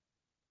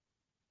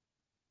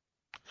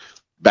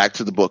 Back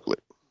to the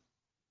booklet.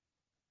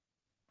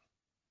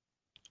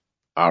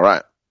 All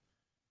right.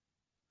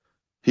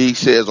 He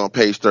says on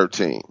page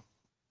 13,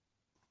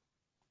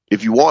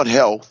 if you want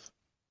health,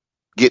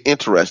 get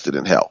interested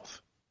in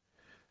health.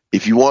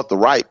 If you want the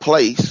right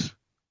place,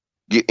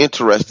 get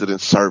interested in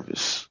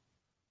service.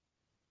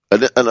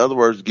 In other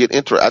words, get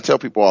interested. I tell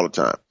people all the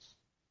time,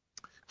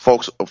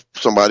 folks,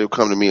 somebody will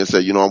come to me and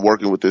say, I'm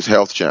working with this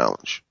health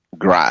challenge.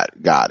 Got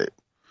it.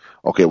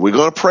 Okay, we're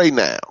going to pray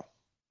now,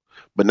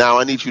 but now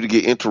I need you to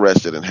get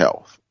interested in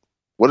health.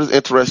 What does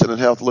interested in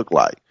health look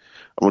like?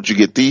 I want you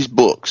to get these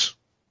books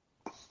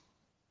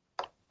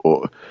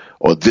or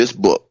this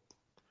book.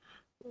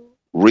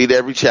 Read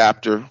every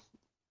chapter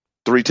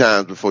 3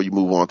 times before you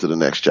move on to the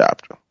next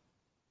chapter.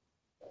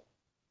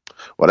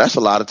 Well, that's a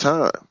lot of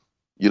time.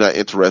 You're not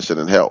interested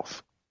in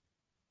health.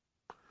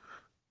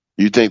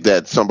 You think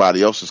that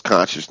somebody else's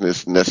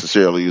consciousness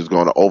necessarily is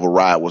going to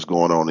override what's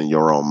going on in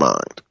your own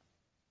mind.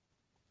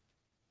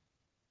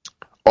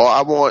 Or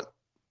I want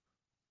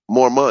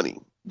more money.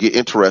 Get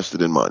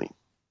interested in money.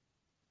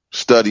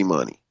 Study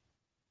money.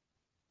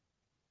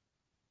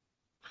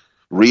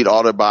 Read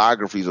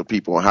autobiographies of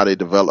people on how they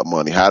develop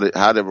money. How did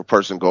a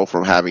person go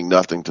from having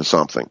nothing to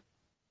something?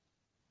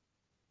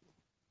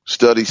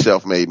 Study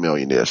Self-Made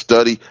Millionaire.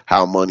 Study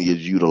how money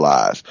is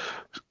utilized.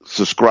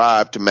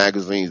 Subscribe to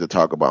magazines that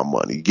talk about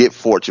money. Get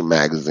Fortune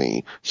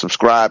magazine.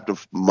 Subscribe to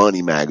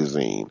Money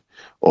magazine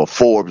or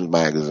Forbes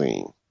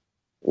magazine.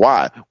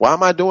 Why? Why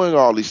am I doing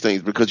all these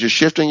things? Because you're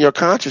shifting your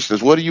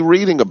consciousness. What are you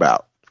reading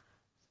about?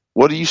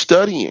 What are you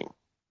studying?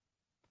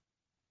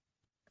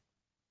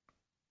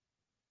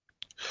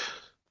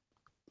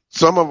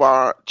 Some of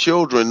our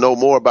children know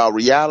more about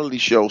reality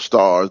show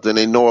stars than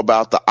they know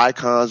about the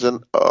icons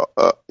in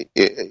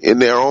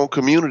their own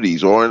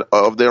communities or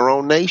of their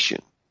own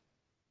nation.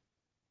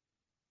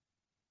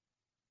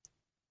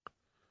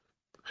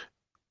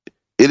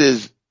 It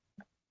is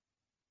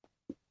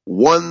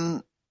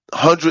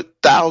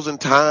 100,000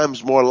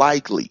 times more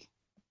likely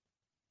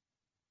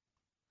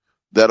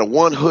that a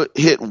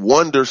one-hit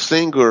wonder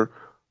singer,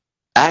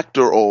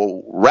 actor,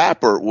 or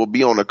rapper will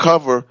be on the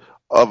cover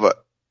of a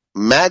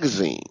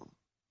magazine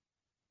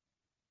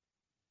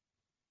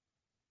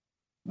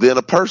than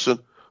a person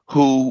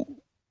who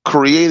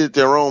created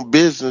their own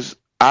business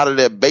out of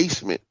their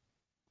basement,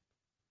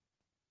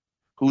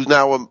 who's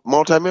now a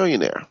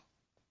multimillionaire.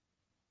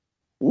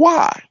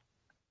 Why?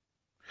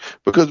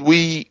 Because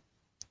we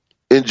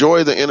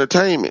enjoy the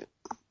entertainment,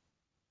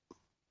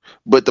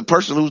 but the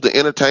person who's the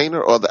entertainer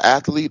or the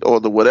athlete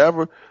or the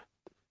whatever,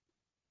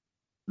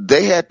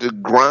 they had to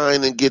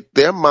grind and get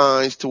their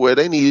minds to where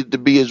they needed to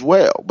be as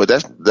well. But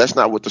that's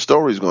not what the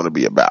story is going to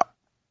be about.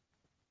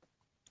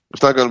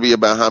 It's not going to be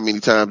about how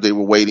many times they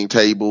were waiting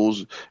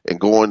tables and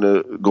going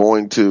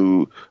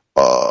to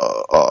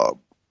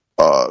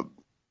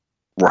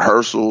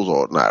rehearsals,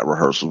 or not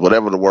rehearsals,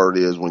 whatever the word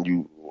is when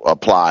you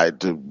apply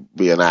to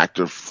be an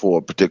actor for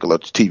a particular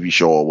TV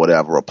show or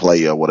whatever, a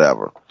play or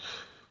whatever.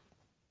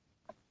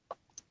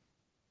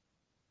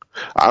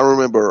 I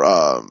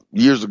remember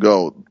years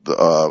ago,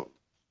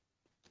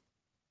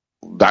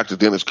 Dr.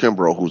 Dennis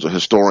Kimbrough, who's a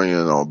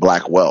historian on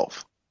Black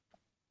wealth,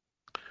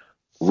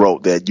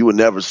 wrote that you would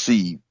never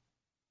see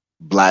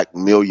Black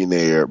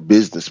millionaire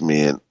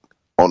businessmen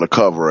on the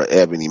cover of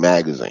Ebony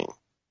magazine.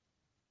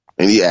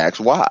 And he asked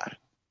why.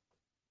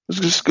 It's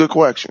just a good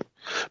question.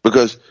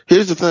 Because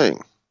here's the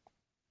thing.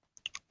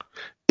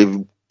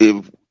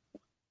 If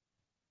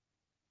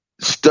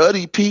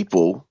study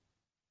people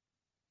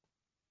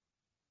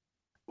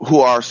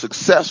who are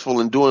successful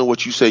in doing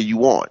what you say you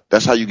want.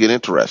 That's how you get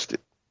interested.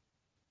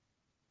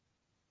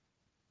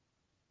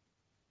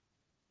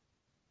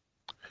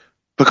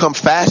 Become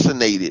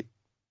fascinated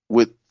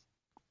with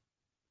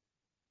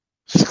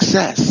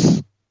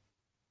success.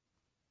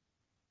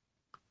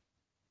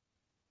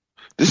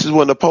 This is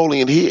what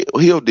Napoleon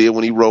Hill did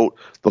when he wrote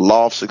The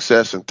Law of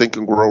Success and Think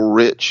and Grow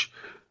Rich.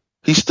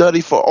 He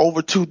studied for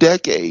over 2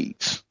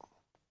 decades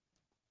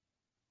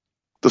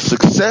the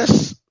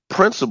success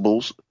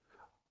principles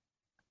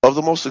of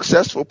the most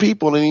successful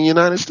people in the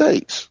United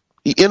States.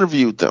 He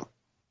interviewed them.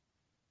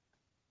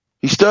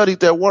 He studied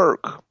their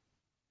work.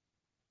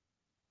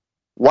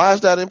 Why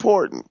is that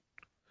important?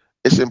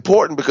 It's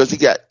important because he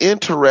got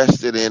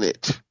interested in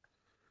it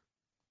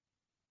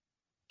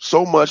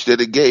so much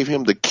that it gave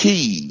him the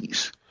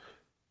keys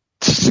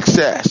to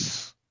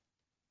success.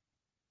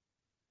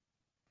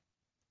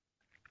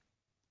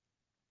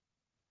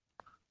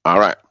 All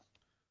right.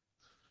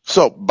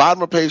 So,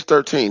 bottom of page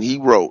 13, he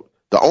wrote,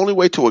 the only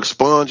way to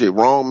expunge a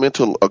wrong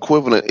mental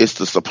equivalent is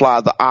to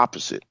supply the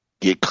opposite.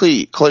 Get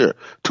clear.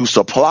 To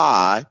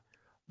supply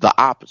the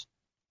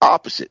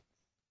opposite.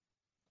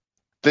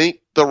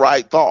 Think the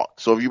right thought.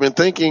 So if you've been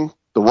thinking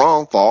the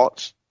wrong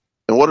thoughts,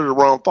 and what are the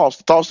wrong thoughts?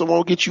 The thoughts that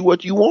won't get you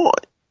what you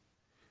want.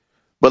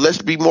 But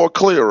let's be more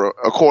clear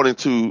according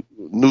to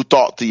New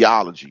Thought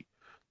theology.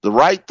 The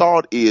right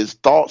thought is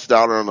thoughts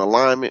that are in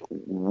alignment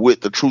with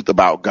the truth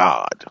about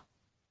God.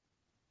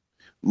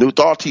 New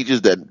Thought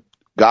teaches that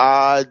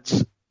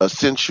God's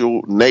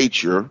essential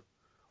nature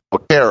or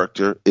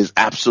character is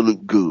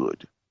absolute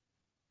good.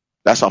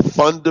 That's a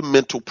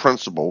fundamental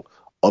principle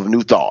of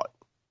New Thought.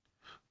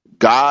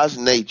 God's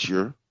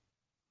nature,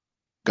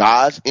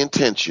 God's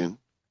intention,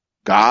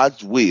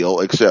 God's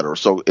will, etc.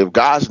 So if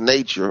God's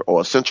nature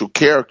or essential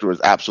character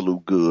is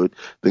absolute good,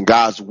 then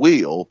God's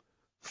will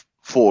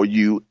for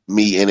you,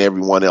 me, and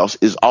everyone else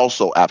is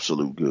also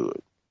absolute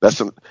good.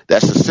 That's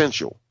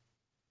essential.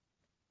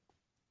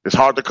 It's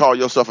hard to call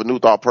yourself a New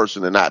Thought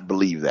person and not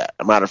believe that.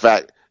 As a matter of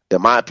fact,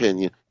 in my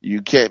opinion,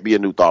 you can't be a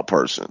New Thought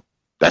person.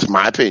 That's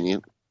my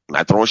opinion. I'm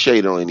not throwing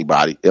shade on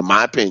anybody. In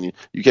my opinion,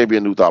 you can't be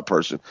a New Thought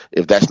person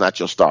if that's not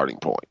your starting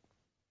point.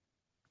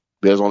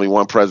 There's only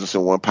one presence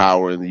and one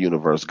power in the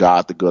universe,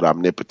 God the good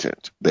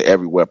omnipotent, the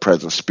everywhere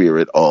present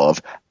spirit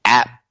of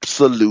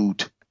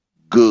absolute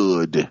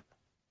good.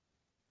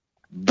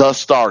 The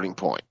starting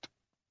point.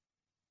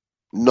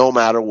 No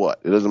matter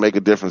what. It doesn't make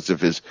a difference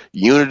if it's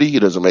unity.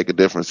 It doesn't make a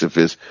difference if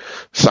it's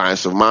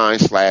science of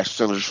mind /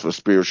 Centers for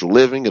Spiritual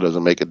Living. It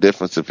doesn't make a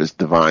difference if it's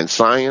divine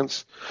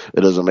science.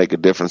 It doesn't make a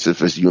difference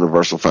if it's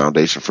Universal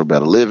Foundation for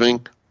Better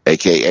Living,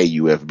 aka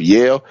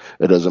UFBL.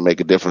 It doesn't make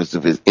a difference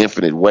if it's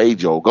Infinite Way,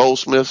 Joel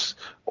Goldsmith's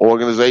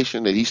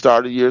organization that he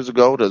started years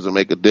ago. It doesn't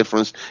make a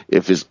difference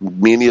if it's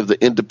many of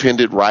the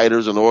independent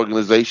writers and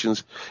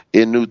organizations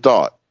in New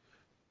Thought.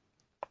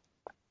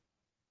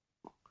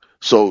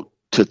 So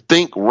to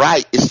think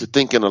right is to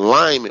think in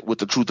alignment with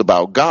the truth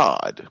about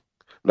God.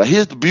 Now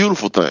here's the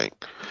beautiful thing.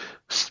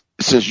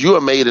 Since you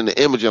are made in the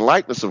image and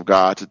likeness of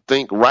God, to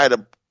think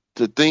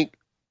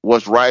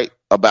what's right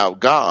about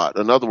God.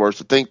 In other words,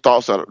 to think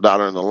thoughts that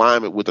are in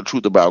alignment with the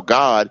truth about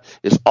God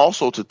is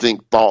also to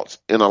think thoughts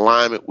in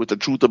alignment with the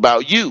truth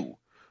about you,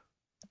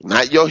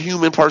 not your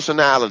human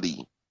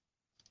personality.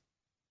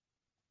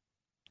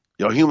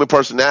 Your human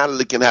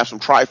personality can have some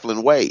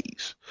trifling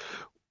ways.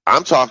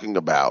 I'm talking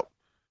about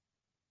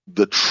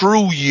the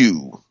true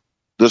you,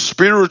 the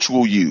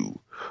spiritual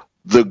you,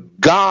 the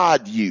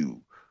God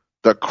you,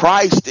 the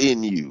Christ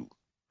in you,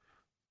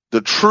 the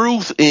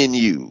truth in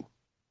you,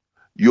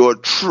 your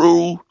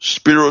true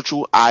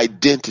spiritual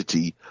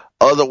identity,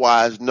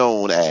 otherwise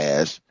known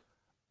as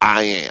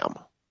I am.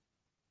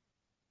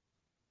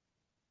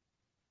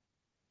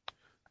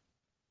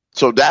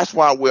 So that's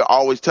why we're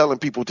always telling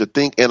people to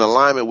think in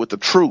alignment with the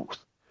truth.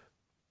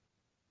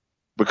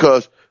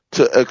 Because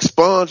to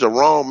expunge a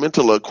wrong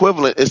mental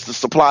equivalent is to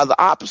supply the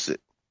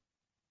opposite.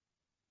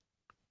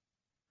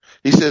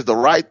 He says the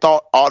right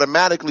thought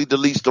automatically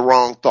deletes the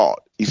wrong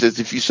thought. He says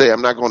if you say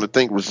I'm not going to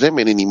think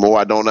resentment anymore,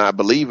 I do not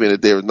believe in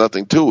it, there is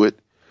nothing to it,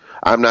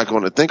 I'm not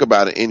going to think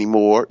about it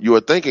anymore, you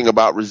are thinking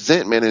about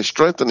resentment and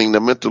strengthening the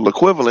mental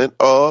equivalent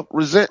of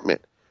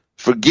resentment.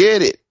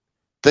 Forget it.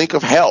 Think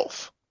of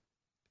health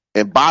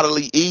and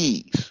bodily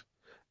ease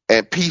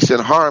and peace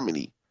and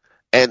harmony.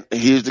 And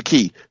here's the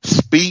key.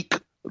 Speak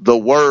the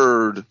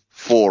word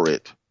for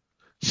it.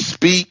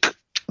 Speak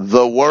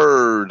the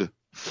word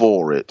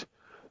for it.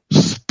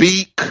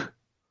 Speak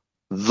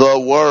the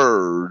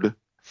word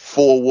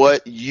for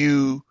what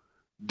you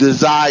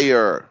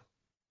desire.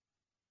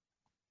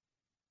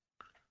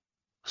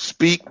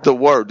 Speak the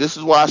word. This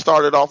is why I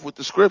started off with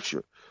the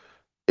scripture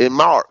in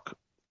Mark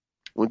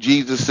when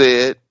Jesus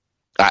said,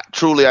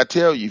 truly I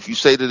tell you, if you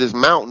say to this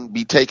mountain,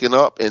 be taken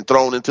up and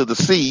thrown into the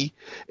sea,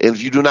 and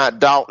if you do not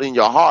doubt in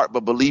your heart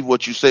but believe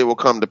what you say will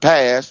come to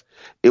pass,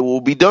 it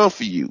will be done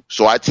for you.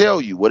 So I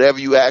tell you, whatever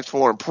you ask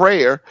for in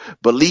prayer,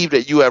 believe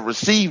that you have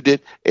received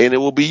it and it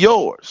will be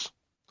yours.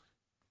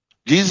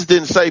 Jesus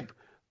didn't say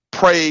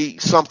pray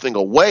something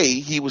away.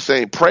 He was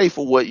saying pray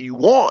for what you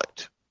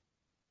want.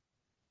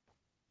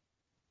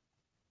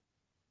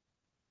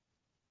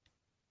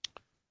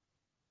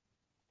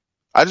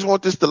 I just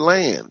want this to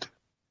land.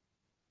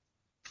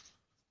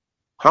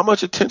 How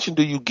much attention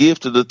do you give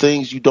to the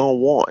things you don't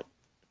want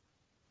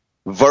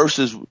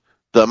versus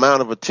the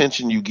amount of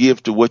attention you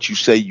give to what you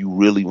say you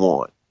really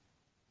want?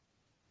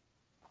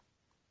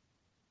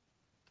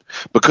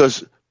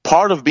 Because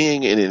part of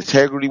being in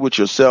integrity with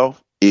yourself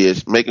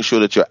is making sure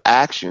that your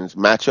actions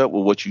match up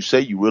with what you say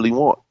you really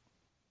want.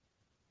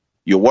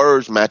 Your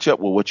words match up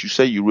with what you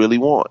say you really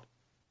want.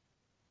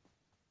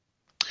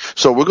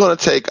 So we're going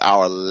to take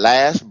our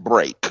last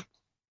break,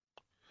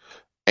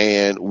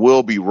 and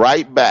we'll be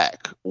right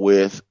back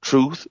with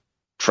Truth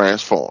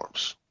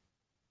Transforms.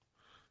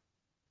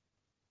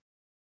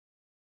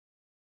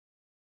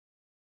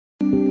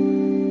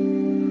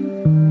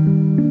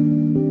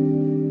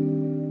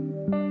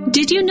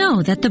 Did you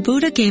know that the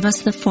Buddha gave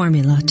us the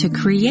formula to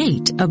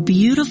create a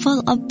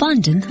beautiful,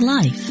 abundant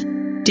life?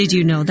 Did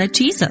you know that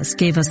Jesus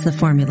gave us the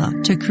formula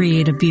to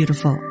create a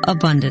beautiful,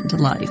 abundant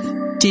life?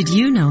 Did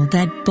you know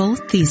that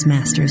both these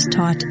masters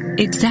taught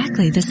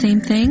exactly the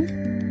same thing?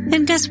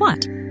 And guess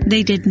what?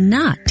 They did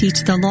not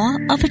teach the law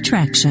of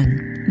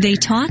attraction. They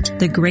taught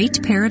the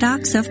great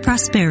paradox of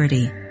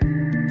prosperity.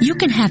 You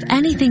can have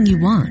anything you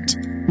want.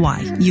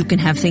 Why, you can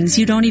have things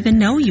you don't even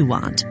know you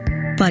want,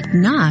 but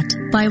not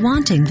by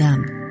wanting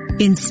them.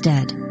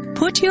 Instead,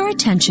 put your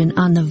attention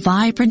on the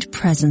vibrant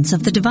presence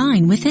of the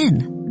divine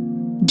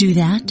within. Do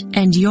that,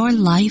 and your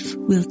life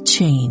will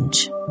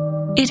change.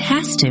 It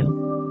has to.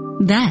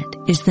 That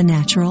is the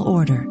natural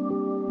order.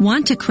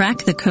 Want to crack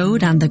the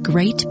code on the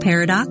great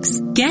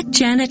paradox? Get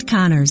Janet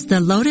Connor's The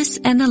Lotus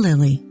and the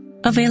Lily.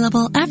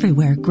 Available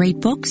everywhere great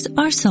books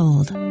are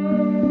sold.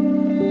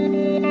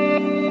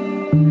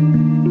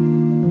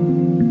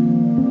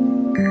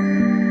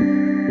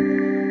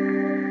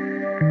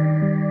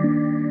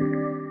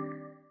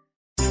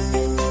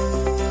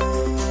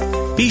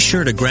 Be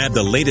sure to grab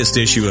the latest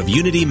issue of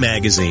Unity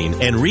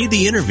Magazine and read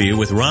the interview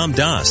with Ram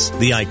Dass,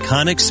 the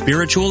iconic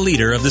spiritual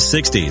leader of the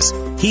 60s.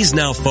 He's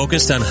now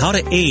focused on how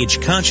to age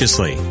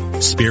consciously.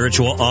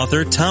 Spiritual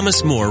author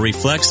Thomas Moore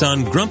reflects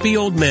on grumpy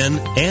old men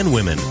and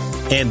women.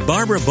 And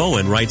Barbara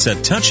Bowen writes a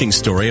touching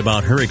story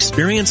about her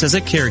experience as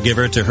a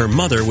caregiver to her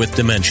mother with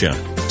dementia.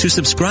 To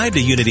subscribe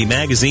to Unity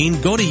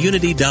Magazine, go to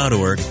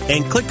unity.org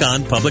and click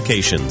on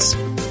Publications.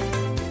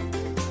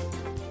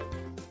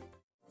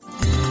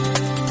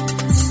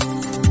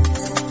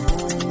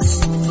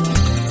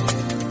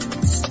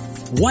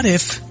 What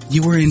if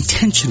you were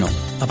intentional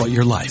about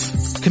your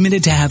life,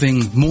 committed to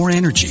having more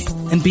energy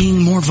and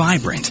being more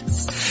vibrant?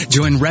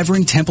 Join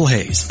Reverend Temple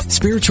Hayes,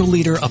 spiritual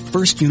leader of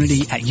First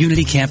Unity at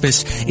Unity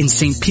Campus in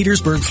St.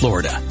 Petersburg,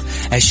 Florida,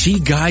 as she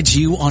guides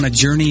you on a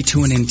journey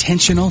to an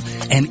intentional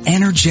and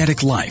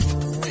energetic life.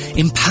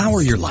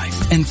 Empower your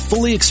life and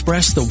fully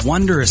express the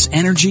wondrous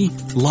energy,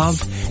 love,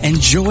 and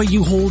joy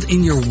you hold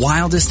in your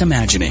wildest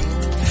imagining.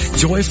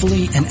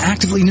 Joyfully and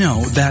actively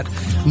know that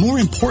more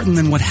important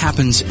than what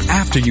happens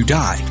after you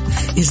die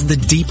is the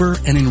deeper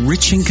and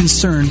enriching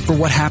concern for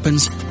what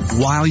happens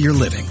while you're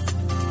living.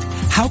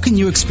 How can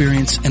you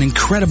experience an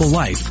incredible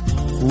life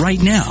right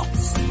now?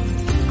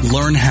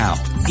 Learn how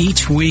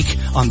each week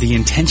on The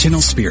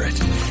Intentional Spirit,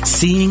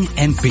 Seeing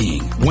and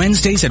Being,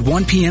 Wednesdays at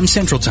 1 p.m.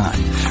 Central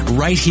Time,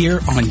 right here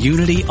on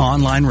Unity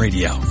Online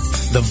Radio,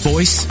 the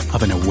voice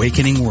of an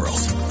awakening world.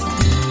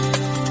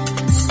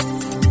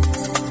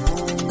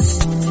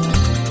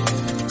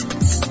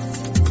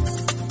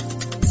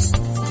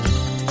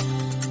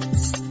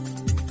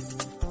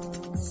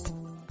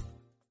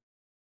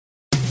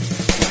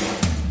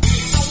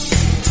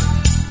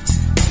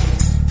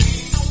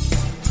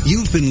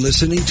 You've been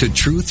listening to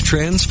Truth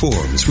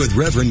Transforms with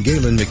Reverend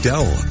Galen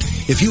McDowell.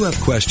 If you have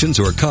questions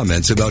or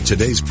comments about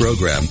today's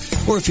program,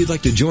 or if you'd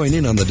like to join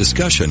in on the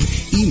discussion,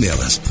 email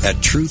us at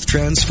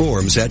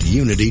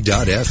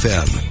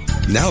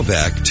truthtransforms@unity.fm. Now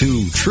back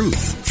to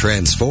Truth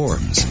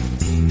Transforms.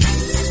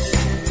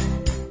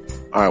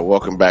 All right,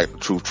 welcome back to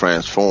Truth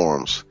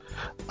Transforms.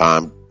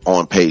 I'm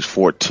on page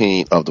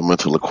 14 of the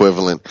mental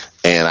equivalent,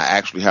 and I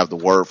actually have the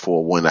word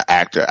for when an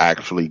actor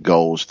actually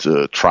goes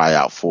to try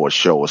out for a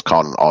show. It's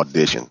called an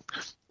audition.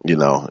 You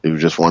know, it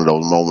was just one of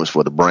those moments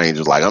where the brain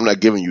is like, I'm not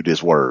giving you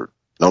this word,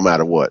 no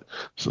matter what.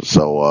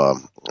 So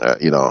I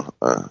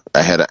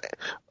had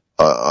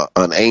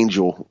an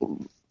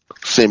angel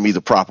send me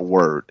the proper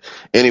word.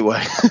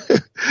 Anyway,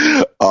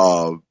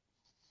 on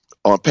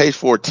page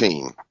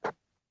 14,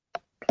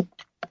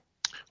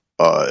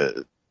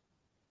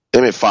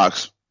 Emmett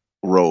Fox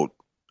wrote,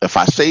 if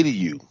I say to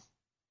you,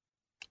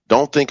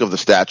 don't think of the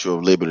Statue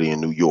of Liberty in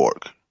New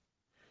York,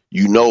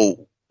 you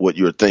know what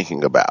you're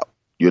thinking about.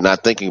 You're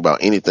not thinking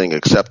about anything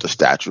except the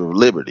Statue of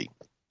Liberty.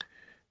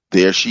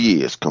 There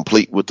she is,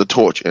 complete with the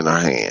torch in her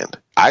hand.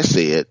 I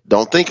said,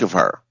 don't think of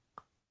her,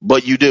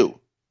 but you do.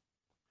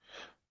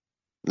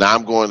 Now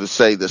I'm going to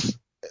say this,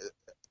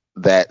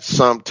 that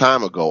some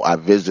time ago I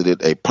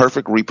visited a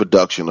perfect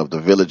reproduction of the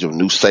village of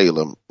New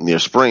Salem near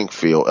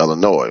Springfield,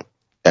 Illinois,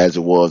 as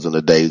it was in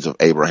the days of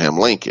Abraham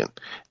Lincoln.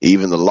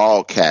 Even the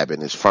log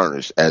cabin is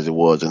furnished as it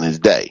was in his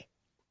day.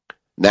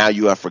 Now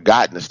you have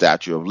forgotten the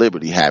Statue of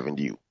Liberty, haven't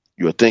you?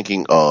 You're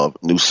thinking of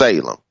New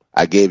Salem.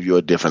 I gave you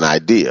a different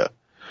idea.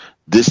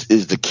 This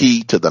is the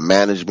key to the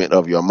management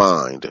of your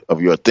mind,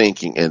 of your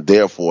thinking, and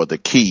therefore the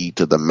key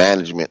to the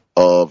management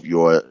of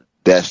your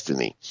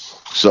destiny.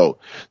 So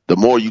the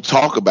more you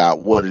talk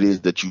about what it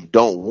is that you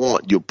don't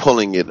want, you're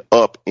pulling it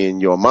up in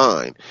your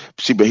mind.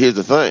 See, but here's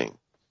the thing.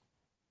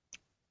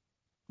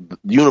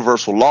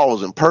 Universal law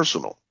is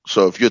impersonal.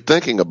 So if you're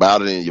thinking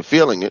about it and you're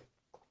feeling it,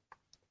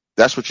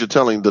 that's what you're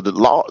telling the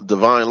law,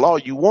 divine law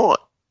you want.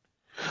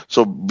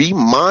 So be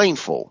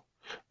mindful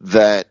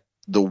that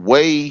the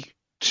way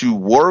to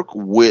work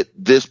with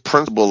this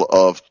principle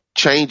of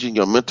changing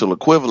your mental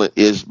equivalent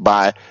is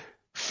by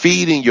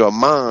feeding your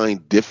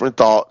mind different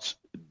thoughts,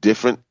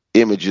 different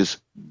images,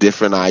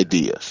 different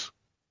ideas.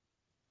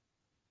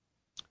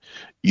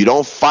 You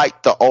don't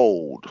fight the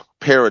old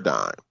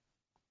paradigm.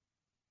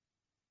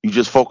 You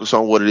just focus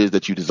on what it is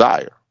that you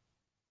desire.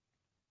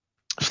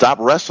 Stop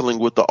wrestling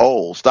with the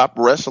old. Stop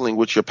wrestling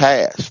with your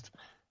past.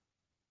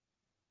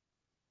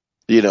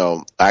 You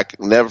know, I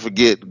can never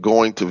forget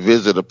going to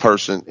visit a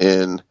person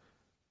in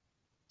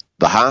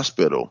the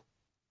hospital,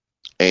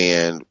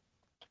 and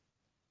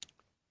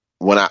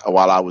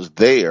while I was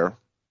there,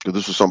 because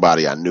this was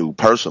somebody I knew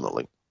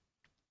personally,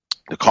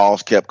 the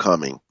calls kept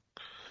coming.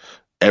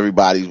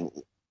 Everyone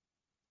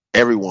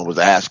was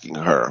asking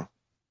her,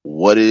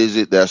 what is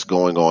it that's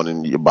going on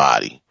in your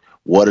body?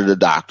 What are the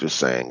doctors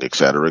saying, et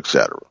cetera, et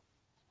cetera.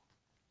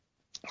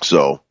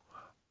 So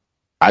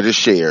I just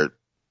shared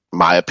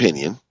my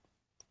opinion,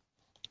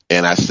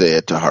 and I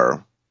said to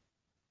her,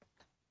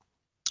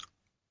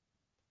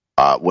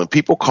 when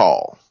people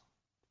call,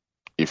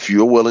 if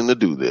you're willing to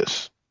do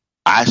this,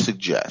 I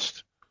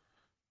suggest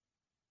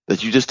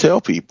that you just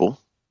tell people,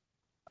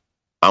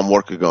 I'm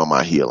working on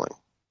my healing.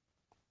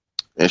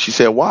 And she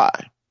said,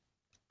 why?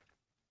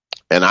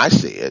 And I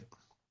said,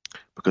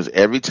 because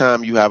every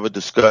time you have a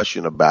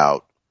discussion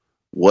about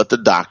what the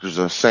doctors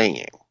are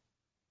saying,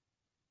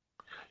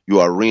 you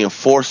are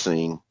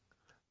reinforcing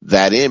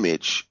that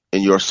image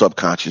in your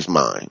subconscious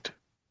mind.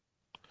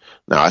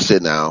 Now, I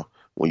said, now,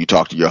 when you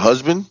talk to your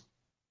husband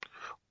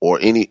or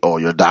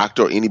your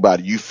doctor or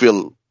anybody you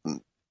feel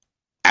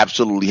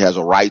absolutely has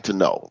a right to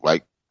know,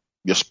 like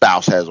your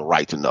spouse has a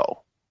right to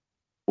know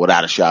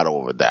without a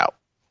shadow of a doubt,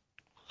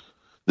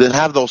 then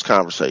have those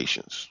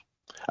conversations.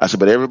 I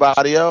said, but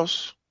everybody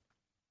else,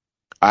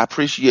 I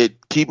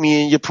appreciate, keep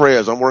me in your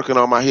prayers. I'm working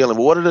on my healing.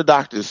 But what are the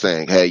doctors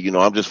saying? Hey,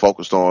 I'm just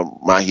focused on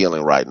my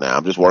healing right now.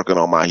 I'm just working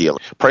on my healing.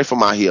 Pray for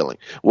my healing.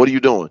 What are you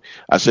doing?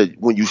 I said,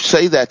 when you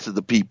say that to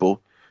the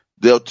people,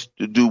 they'll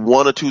do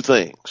one or two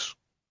things.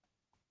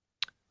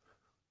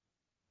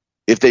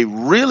 If they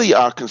really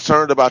are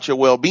concerned about your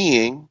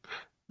well-being,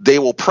 they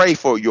will pray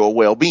for your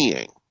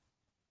well-being.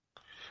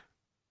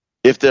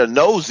 If they're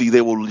nosy,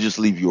 they will just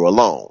leave you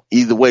alone.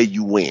 Either way,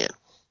 you win.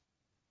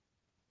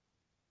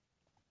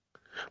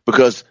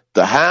 Because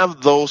to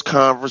have those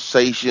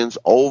conversations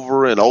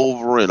over and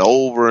over and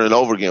over and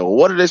over again, well,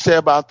 what did they say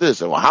about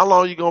this? And well, how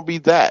long are you going to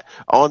be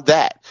on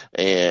that?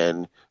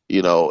 And,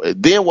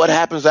 then what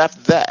happens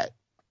after that?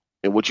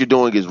 And what you're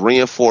doing is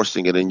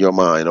reinforcing it in your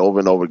mind over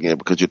and over again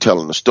because you're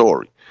telling the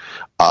story.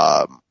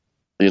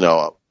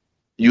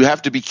 You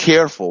have to be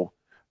careful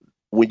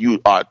when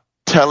you are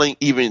telling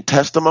even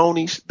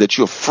testimonies that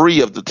you're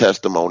free of the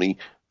testimony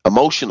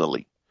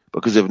emotionally.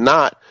 Because if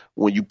not,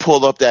 when you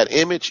pull up that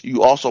image,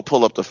 you also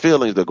pull up the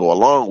feelings that go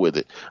along with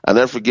it. I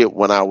never forget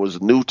when I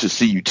was new to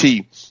CUT,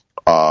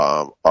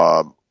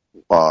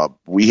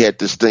 we had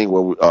this thing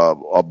where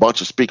a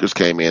bunch of speakers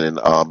came in, and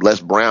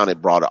Les Brown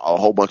had brought a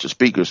whole bunch of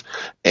speakers.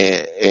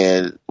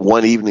 And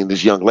one evening,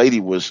 this young lady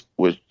was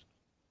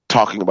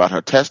talking about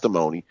her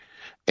testimony,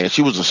 and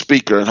she was a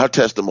speaker, and her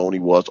testimony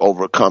was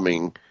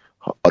overcoming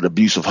an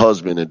abusive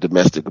husband and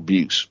domestic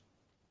abuse.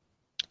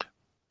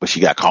 But she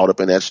got caught up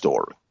in that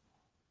story.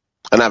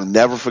 And I've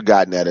never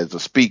forgotten that as a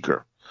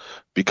speaker,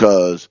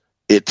 because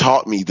it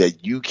taught me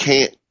that you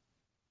can't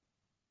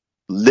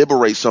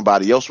liberate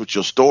somebody else with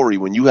your story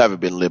when you haven't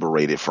been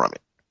liberated from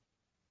it.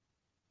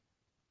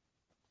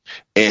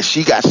 And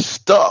she got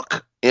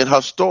stuck in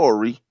her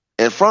story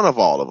in front of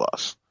all of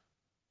us.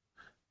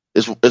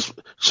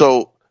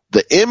 So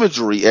the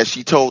imagery as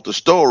she told the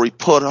story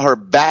put her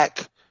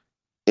back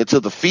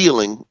into the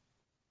feeling,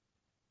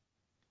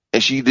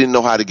 and she didn't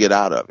know how to get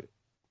out of it.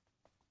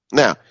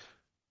 Now,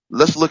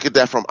 let's look at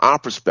that from our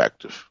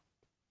perspective.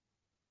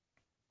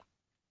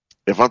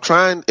 If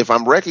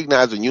I'm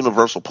recognizing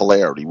universal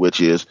polarity, which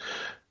is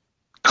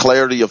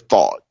clarity of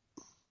thought,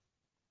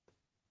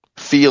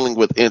 feeling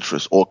with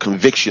interest, or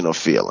conviction of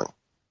feeling,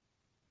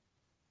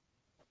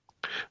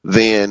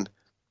 then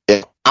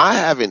if I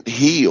haven't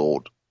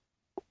healed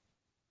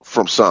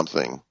from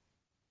something,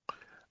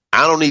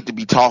 I don't need to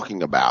be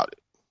talking about it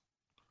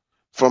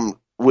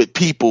with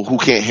people who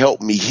can't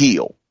help me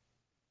heal.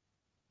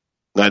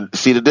 Now,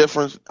 see the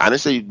difference? I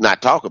didn't say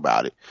not talk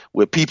about it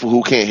with people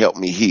who can't help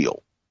me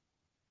heal.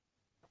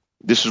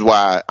 This is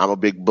why I'm a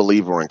big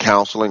believer in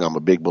counseling. I'm a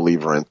big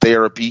believer in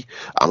therapy.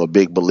 I'm a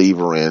big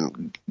believer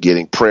in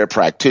getting prayer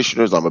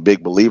practitioners. I'm a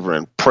big believer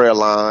in prayer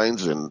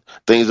lines and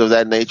things of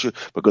that nature,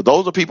 because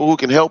those are people who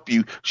can help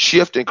you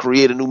shift and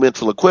create a new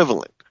mental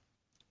equivalent.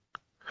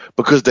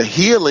 Because the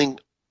healing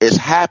is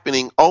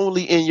happening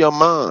only in your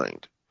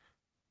mind.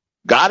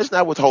 God is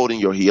not withholding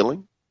your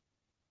healing.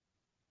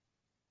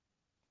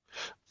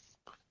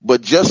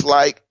 But just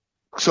like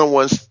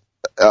someone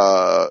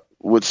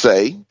would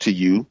say to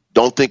you,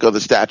 don't think of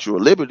the Statue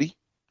of Liberty,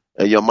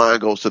 and your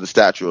mind goes to the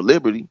Statue of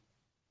Liberty.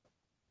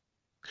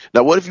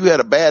 Now, what if you had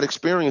a bad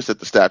experience at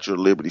the Statue of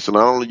Liberty? So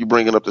not only are you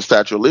bringing up the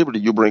Statue of Liberty,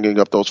 you're bringing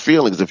up those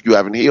feelings if you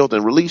haven't healed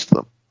and released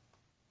them.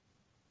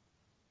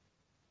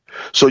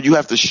 So you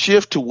have to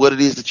shift to what it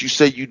is that you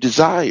say you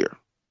desire.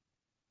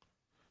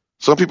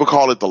 Some people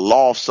call it the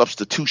law of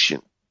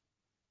substitution.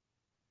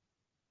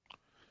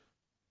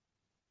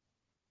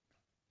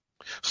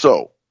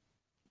 So,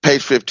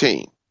 page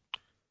 15.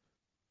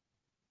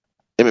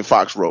 Emmett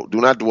Fox wrote,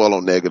 do not dwell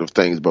on negative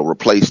things, but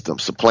replace them,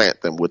 supplant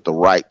them with the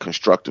right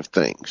constructive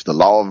things. The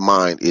law of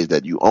mind is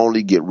that you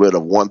only get rid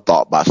of one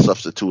thought by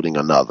substituting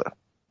another.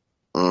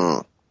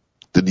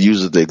 It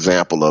uses the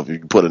example of, you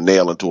put a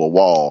nail into a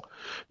wall,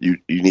 you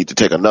need to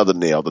take another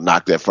nail to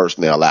knock that first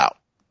nail out,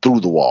 through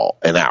the wall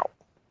and out.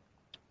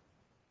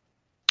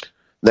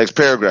 Next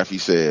paragraph, he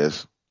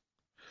says,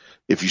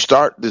 if you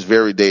start this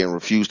very day and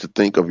refuse to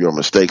think of your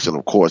mistakes, and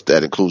of course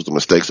that includes the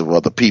mistakes of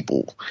other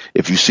people,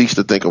 if you cease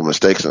to think of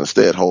mistakes and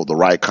instead hold the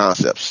right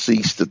concepts,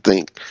 cease to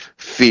think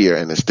fear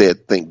and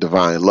instead think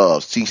divine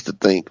love, cease to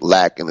think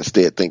lack and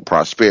instead think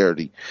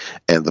prosperity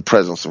and the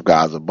presence of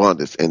God's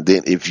abundance, and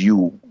then if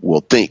you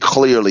will think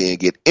clearly and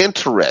get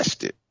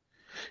interested,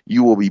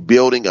 you will be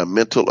building a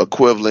mental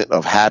equivalent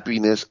of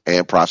happiness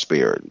and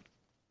prosperity.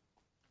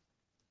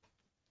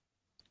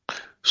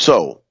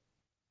 So,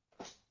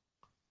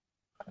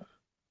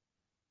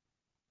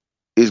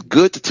 it's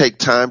good to take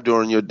time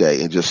during your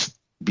day and just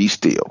be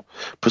still.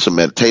 Put some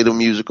meditative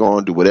music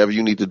on, do whatever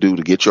you need to do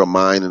to get your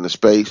mind in the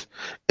space,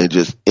 and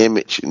just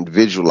image and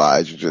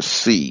visualize and just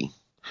see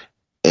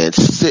and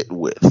sit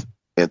with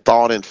and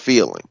thought and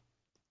feeling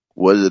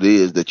what it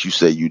is that you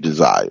say you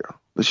desire.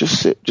 Let's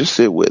just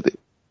sit with it.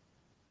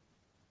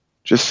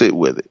 Just sit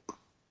with it.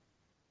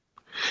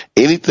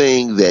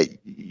 Anything that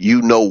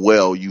you know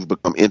well, you've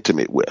become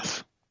intimate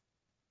with.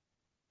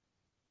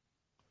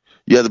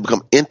 You have to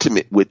become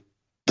intimate with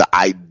the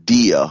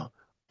idea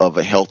of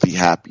a healthy,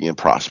 happy, and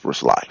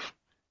prosperous life.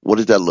 What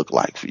does that look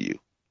like for you?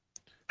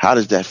 How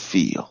does that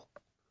feel?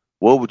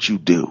 What would you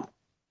do?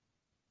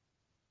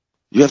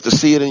 You have to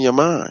see it in your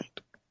mind.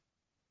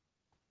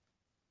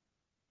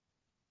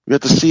 You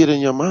have to see it in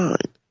your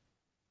mind.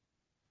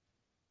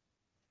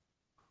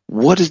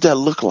 What does that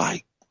look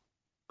like?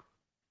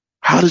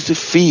 How does it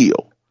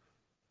feel?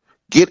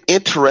 Get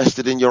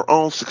interested in your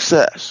own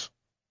success.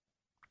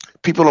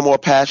 People are more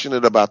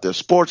passionate about their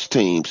sports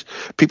teams.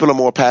 People are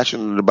more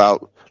passionate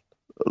about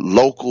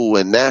local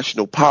and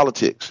national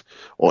politics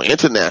or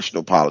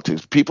international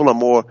politics. People are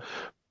more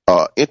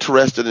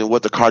interested in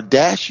what the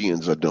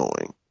Kardashians are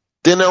doing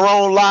than their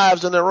own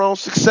lives and their own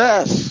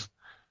success.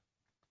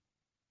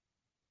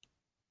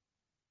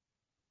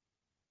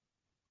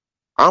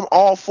 I'm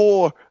all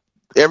for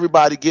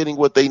everybody getting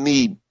what they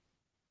need.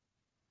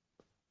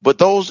 But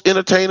those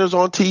entertainers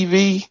on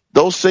TV,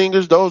 those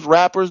singers, those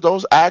rappers,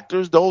 those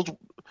actors, those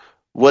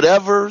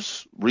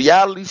whatever's,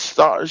 reality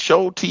star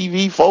show,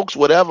 TV folks,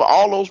 whatever,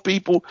 all those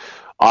people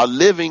are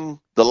living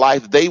the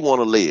life they want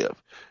to live.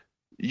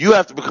 You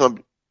have to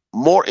become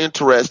more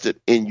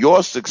interested in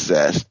your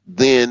success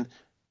than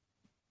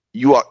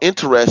you are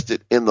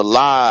interested in the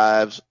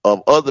lives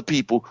of other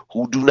people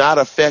who do not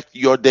affect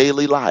your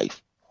daily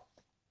life.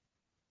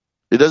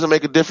 It doesn't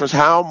make a difference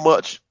how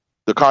much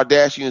the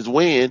Kardashians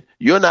win.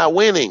 You're not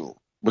winning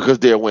because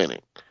they're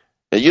winning.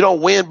 And you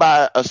don't win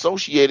by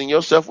associating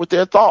yourself with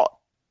their thought.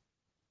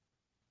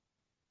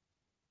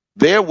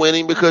 They're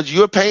winning because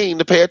you're paying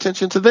to pay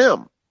attention to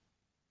them.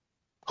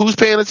 Who's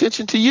paying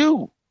attention to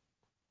you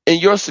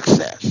and your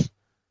success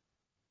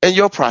and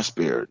your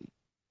prosperity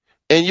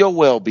and your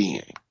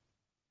well-being?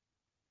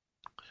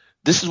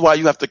 This is why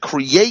you have to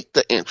create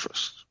the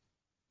interest.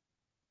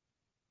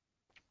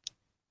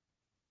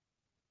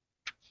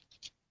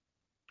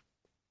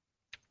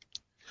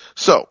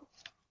 So,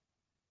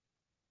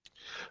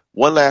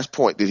 one last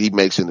point that he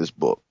makes in this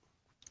book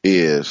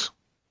is,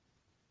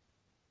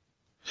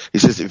 he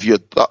says, if your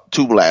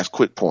two last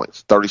quick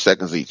points, 30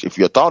 seconds each. If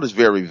your thought is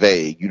very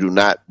vague, you do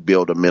not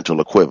build a mental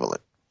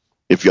equivalent.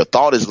 If your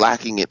thought is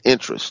lacking in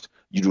interest,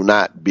 you do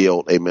not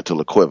build a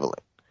mental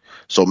equivalent.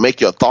 So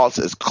make your thoughts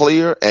as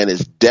clear and as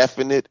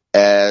definite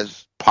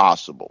as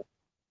possible.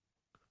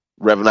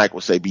 Reverend Ike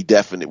would say, be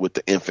definite with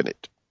the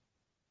infinite.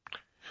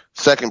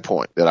 Second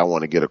point that I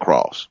want to get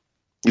across.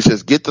 He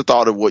says, get the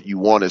thought of what you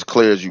want as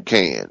clear as you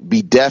can.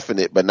 Be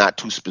definite, but not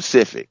too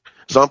specific.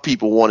 Some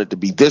people want it to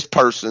be this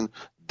person,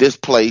 this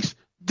place,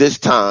 this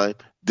time,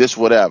 this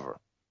whatever.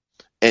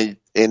 And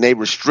they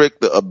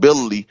restrict the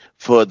ability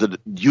for the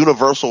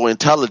universal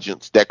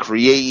intelligence that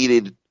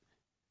created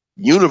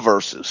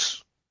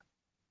universes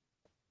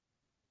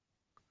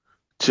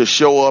to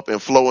show up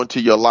and flow into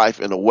your life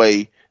in a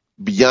way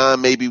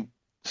beyond maybe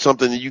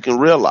something that you can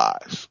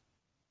realize.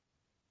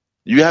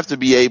 You have to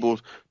be able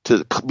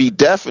to be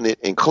definite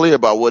and clear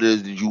about what it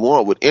is that you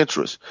want with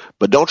interest,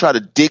 but don't try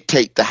to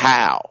dictate the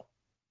how.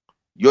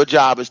 Your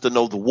job is to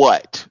know the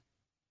what,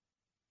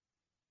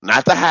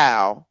 not the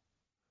how,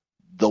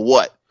 the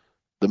what.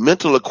 The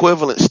mental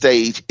equivalent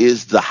stage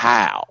is the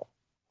how.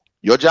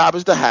 Your job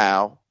is the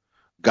how.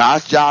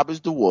 God's job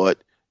is the what.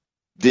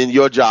 Then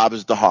your job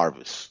is the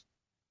harvest.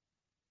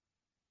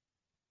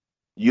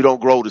 You don't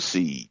grow the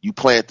seed. You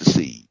plant the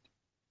seed.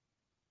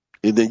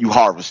 And then you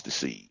harvest the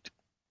seed.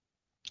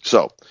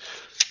 So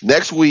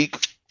next week,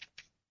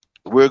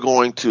 we're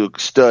going to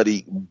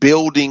study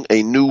building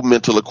a new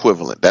mental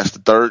equivalent. That's the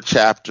 3rd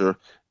chapter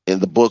in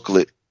the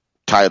booklet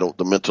titled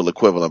The Mental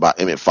Equivalent by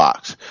Emmett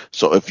Fox.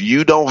 So if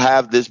you don't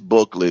have this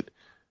booklet,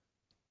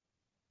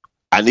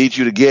 I need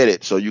you to get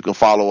it so you can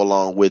follow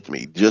along with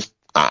me.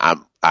 I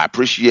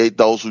appreciate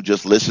those who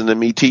just listen to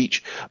me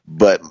teach,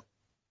 but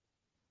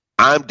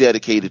I'm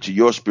dedicated to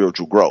your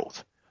spiritual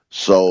growth.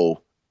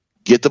 So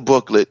get the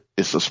booklet.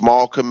 It's a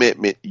small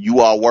commitment.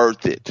 You are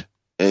worth it,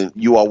 and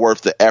you are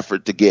worth the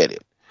effort to get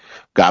it.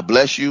 God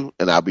bless you,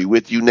 and I'll be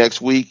with you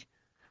next week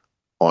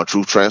on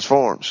Truth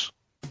Transforms.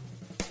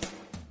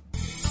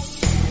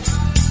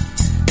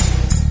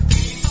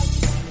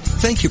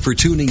 Thank you for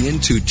tuning in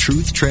to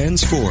Truth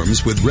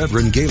Transforms with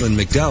Reverend Galen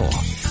McDowell.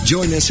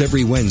 Join us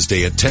every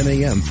Wednesday at 10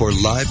 a.m. for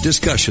live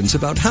discussions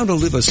about how to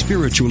live a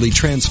spiritually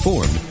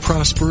transformed,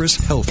 prosperous,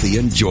 healthy,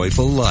 and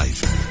joyful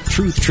life.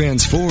 Truth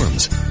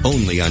Transforms,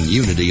 only on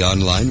Unity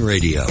Online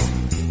Radio.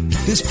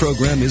 This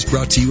program is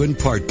brought to you in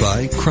part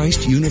by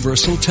Christ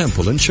Universal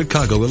Temple in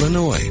Chicago,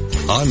 Illinois.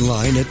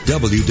 Online at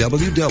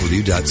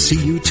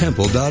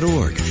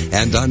www.cutemple.org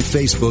and on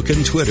Facebook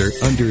and Twitter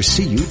under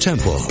CU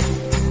Temple.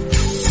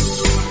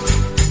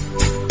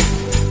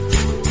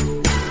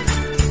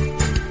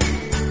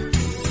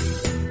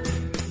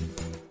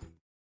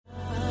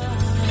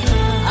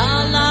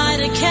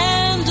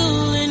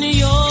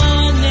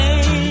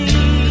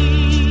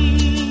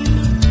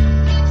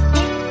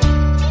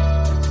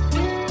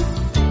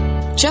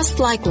 Just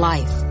like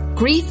life,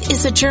 grief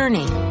is a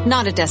journey,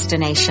 not a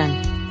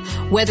destination.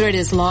 Whether it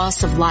is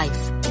loss of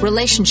life,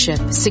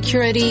 relationship,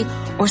 security,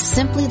 or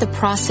simply the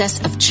process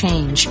of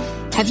change,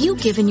 have you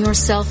given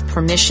yourself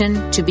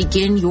permission to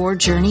begin your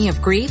journey of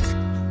grief?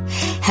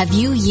 Have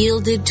you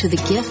yielded to the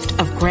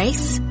gift of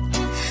grace?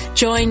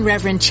 Join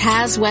Reverend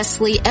Chaz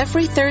Wesley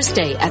every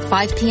Thursday at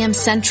 5 p.m.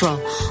 Central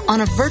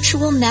on a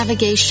virtual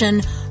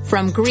navigation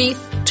from grief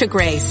to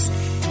grace,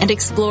 and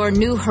explore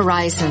new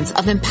horizons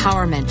of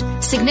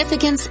empowerment,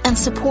 significance, and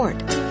support.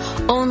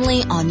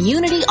 Only on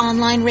Unity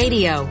Online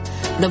Radio,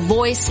 the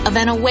voice of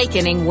an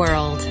awakening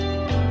world.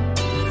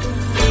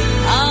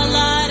 I'll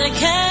light a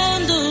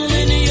candle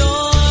in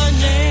your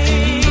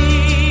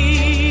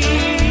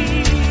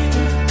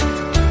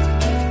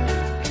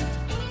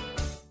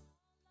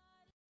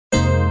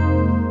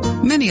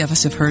name. Many of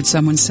us have heard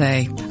someone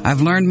say,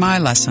 "I've learned my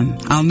lesson.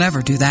 I'll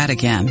never do that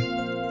again."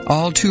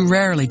 All too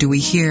rarely do we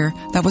hear,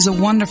 "That was a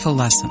wonderful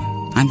lesson.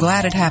 I'm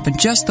glad it happened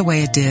just the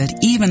way it did,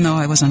 even though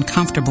I was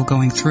uncomfortable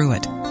going through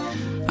it.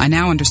 I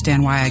now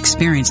understand why I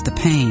experienced the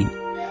pain.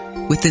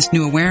 With this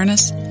new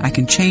awareness, I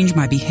can change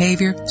my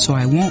behavior so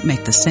I won't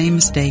make the same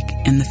mistake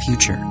in the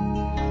future."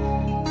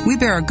 We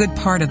bear a good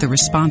part of the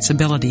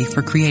responsibility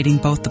for creating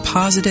both the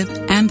positive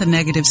and the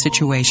negative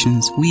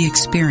situations we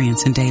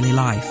experience in daily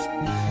life.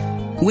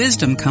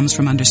 Wisdom comes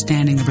from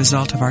understanding the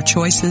result of our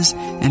choices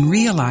and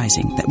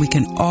realizing that we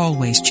can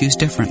always choose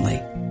differently.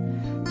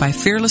 By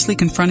fearlessly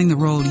confronting the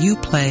role you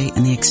play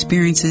in the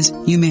experiences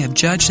you may have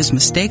judged as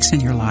mistakes in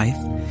your life,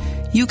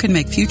 you can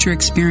make future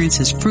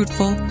experiences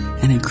fruitful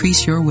and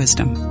increase your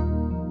wisdom.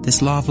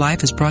 This law of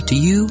life is brought to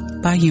you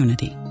by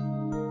Unity.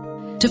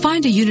 To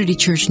find a Unity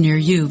Church near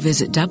you,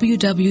 visit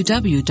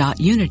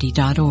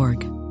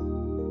www.unity.org.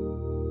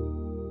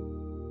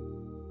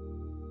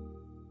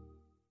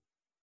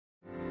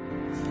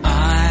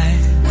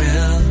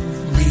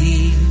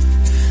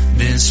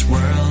 This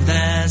world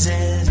as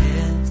it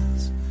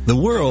is. The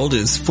world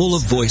is full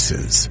of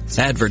voices,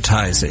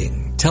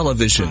 advertising,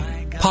 television,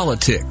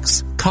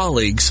 politics,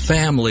 colleagues,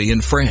 family,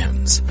 and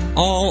friends.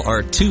 All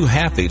are too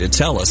happy to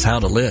tell us how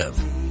to live.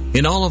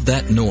 In all of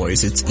that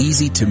noise, it's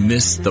easy to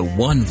miss the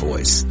one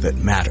voice that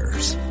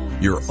matters,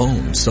 your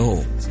own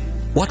soul.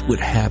 What would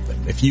happen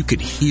if you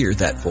could hear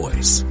that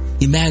voice?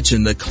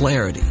 Imagine the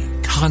clarity,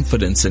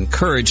 confidence, and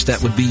courage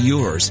that would be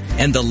yours,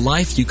 and the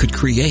life you could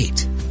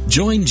create.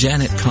 Join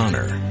Janet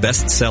Connor,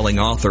 best-selling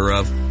author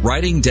of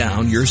Writing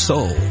Down Your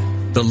Soul,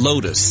 The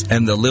Lotus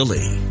and the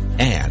Lily,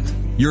 and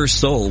Your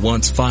Soul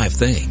Wants 5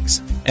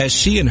 Things, as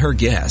she and her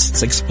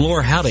guests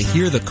explore how to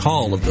hear the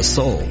call of the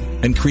soul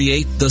and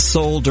create the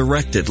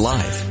soul-directed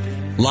life.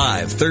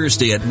 Live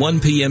Thursday at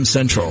 1 p.m.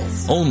 Central,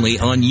 only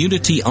on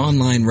Unity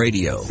Online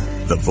Radio,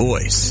 the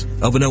voice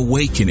of an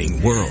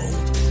awakening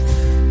world.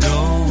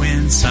 Go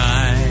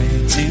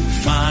inside to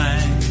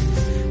find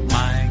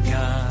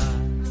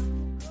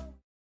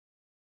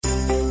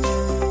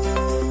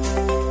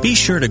Be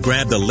sure to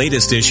grab the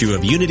latest issue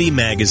of Unity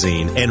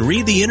Magazine and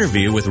read the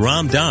interview with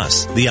Ram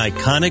Dass, the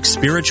iconic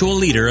spiritual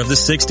leader of the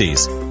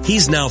 60s.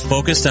 He's now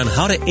focused on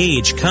how to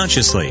age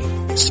consciously.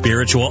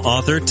 Spiritual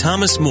author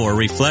Thomas Moore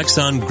reflects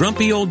on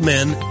grumpy old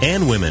men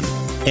and women.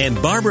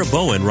 And Barbara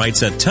Bowen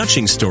writes a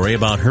touching story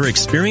about her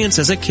experience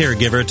as a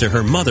caregiver to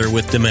her mother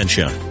with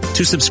dementia.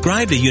 To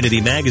subscribe to Unity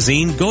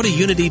Magazine, go to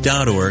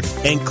unity.org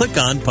and click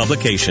on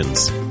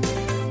Publications.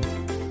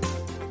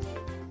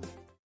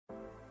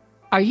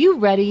 Are you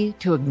ready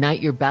to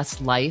ignite your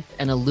best life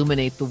and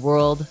illuminate the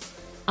world?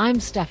 I'm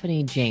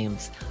Stephanie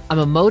James. I'm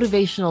a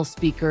motivational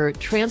speaker,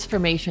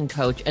 transformation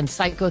coach, and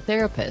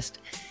psychotherapist.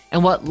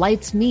 And what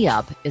lights me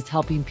up is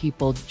helping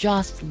people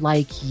just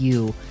like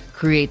you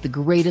create the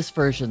greatest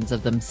versions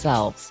of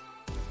themselves.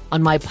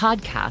 On my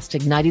podcast,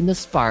 Igniting the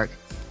Spark,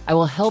 I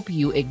will help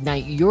you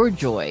ignite your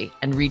joy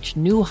and reach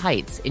new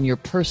heights in your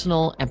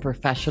personal and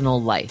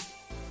professional life.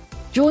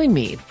 Join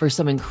me for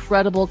some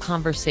incredible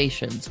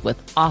conversations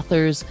with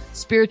authors,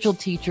 spiritual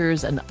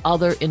teachers, and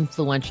other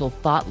influential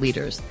thought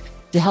leaders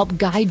to help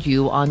guide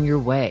you on your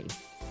way.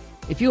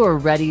 If you are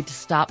ready to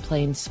stop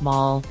playing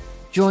small,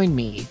 join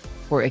me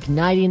for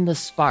Igniting the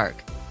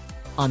Spark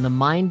on the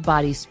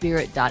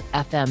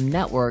mindbodyspirit.fm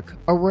network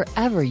or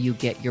wherever you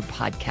get your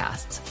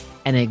podcasts,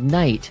 and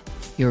ignite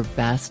your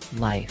best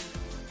life.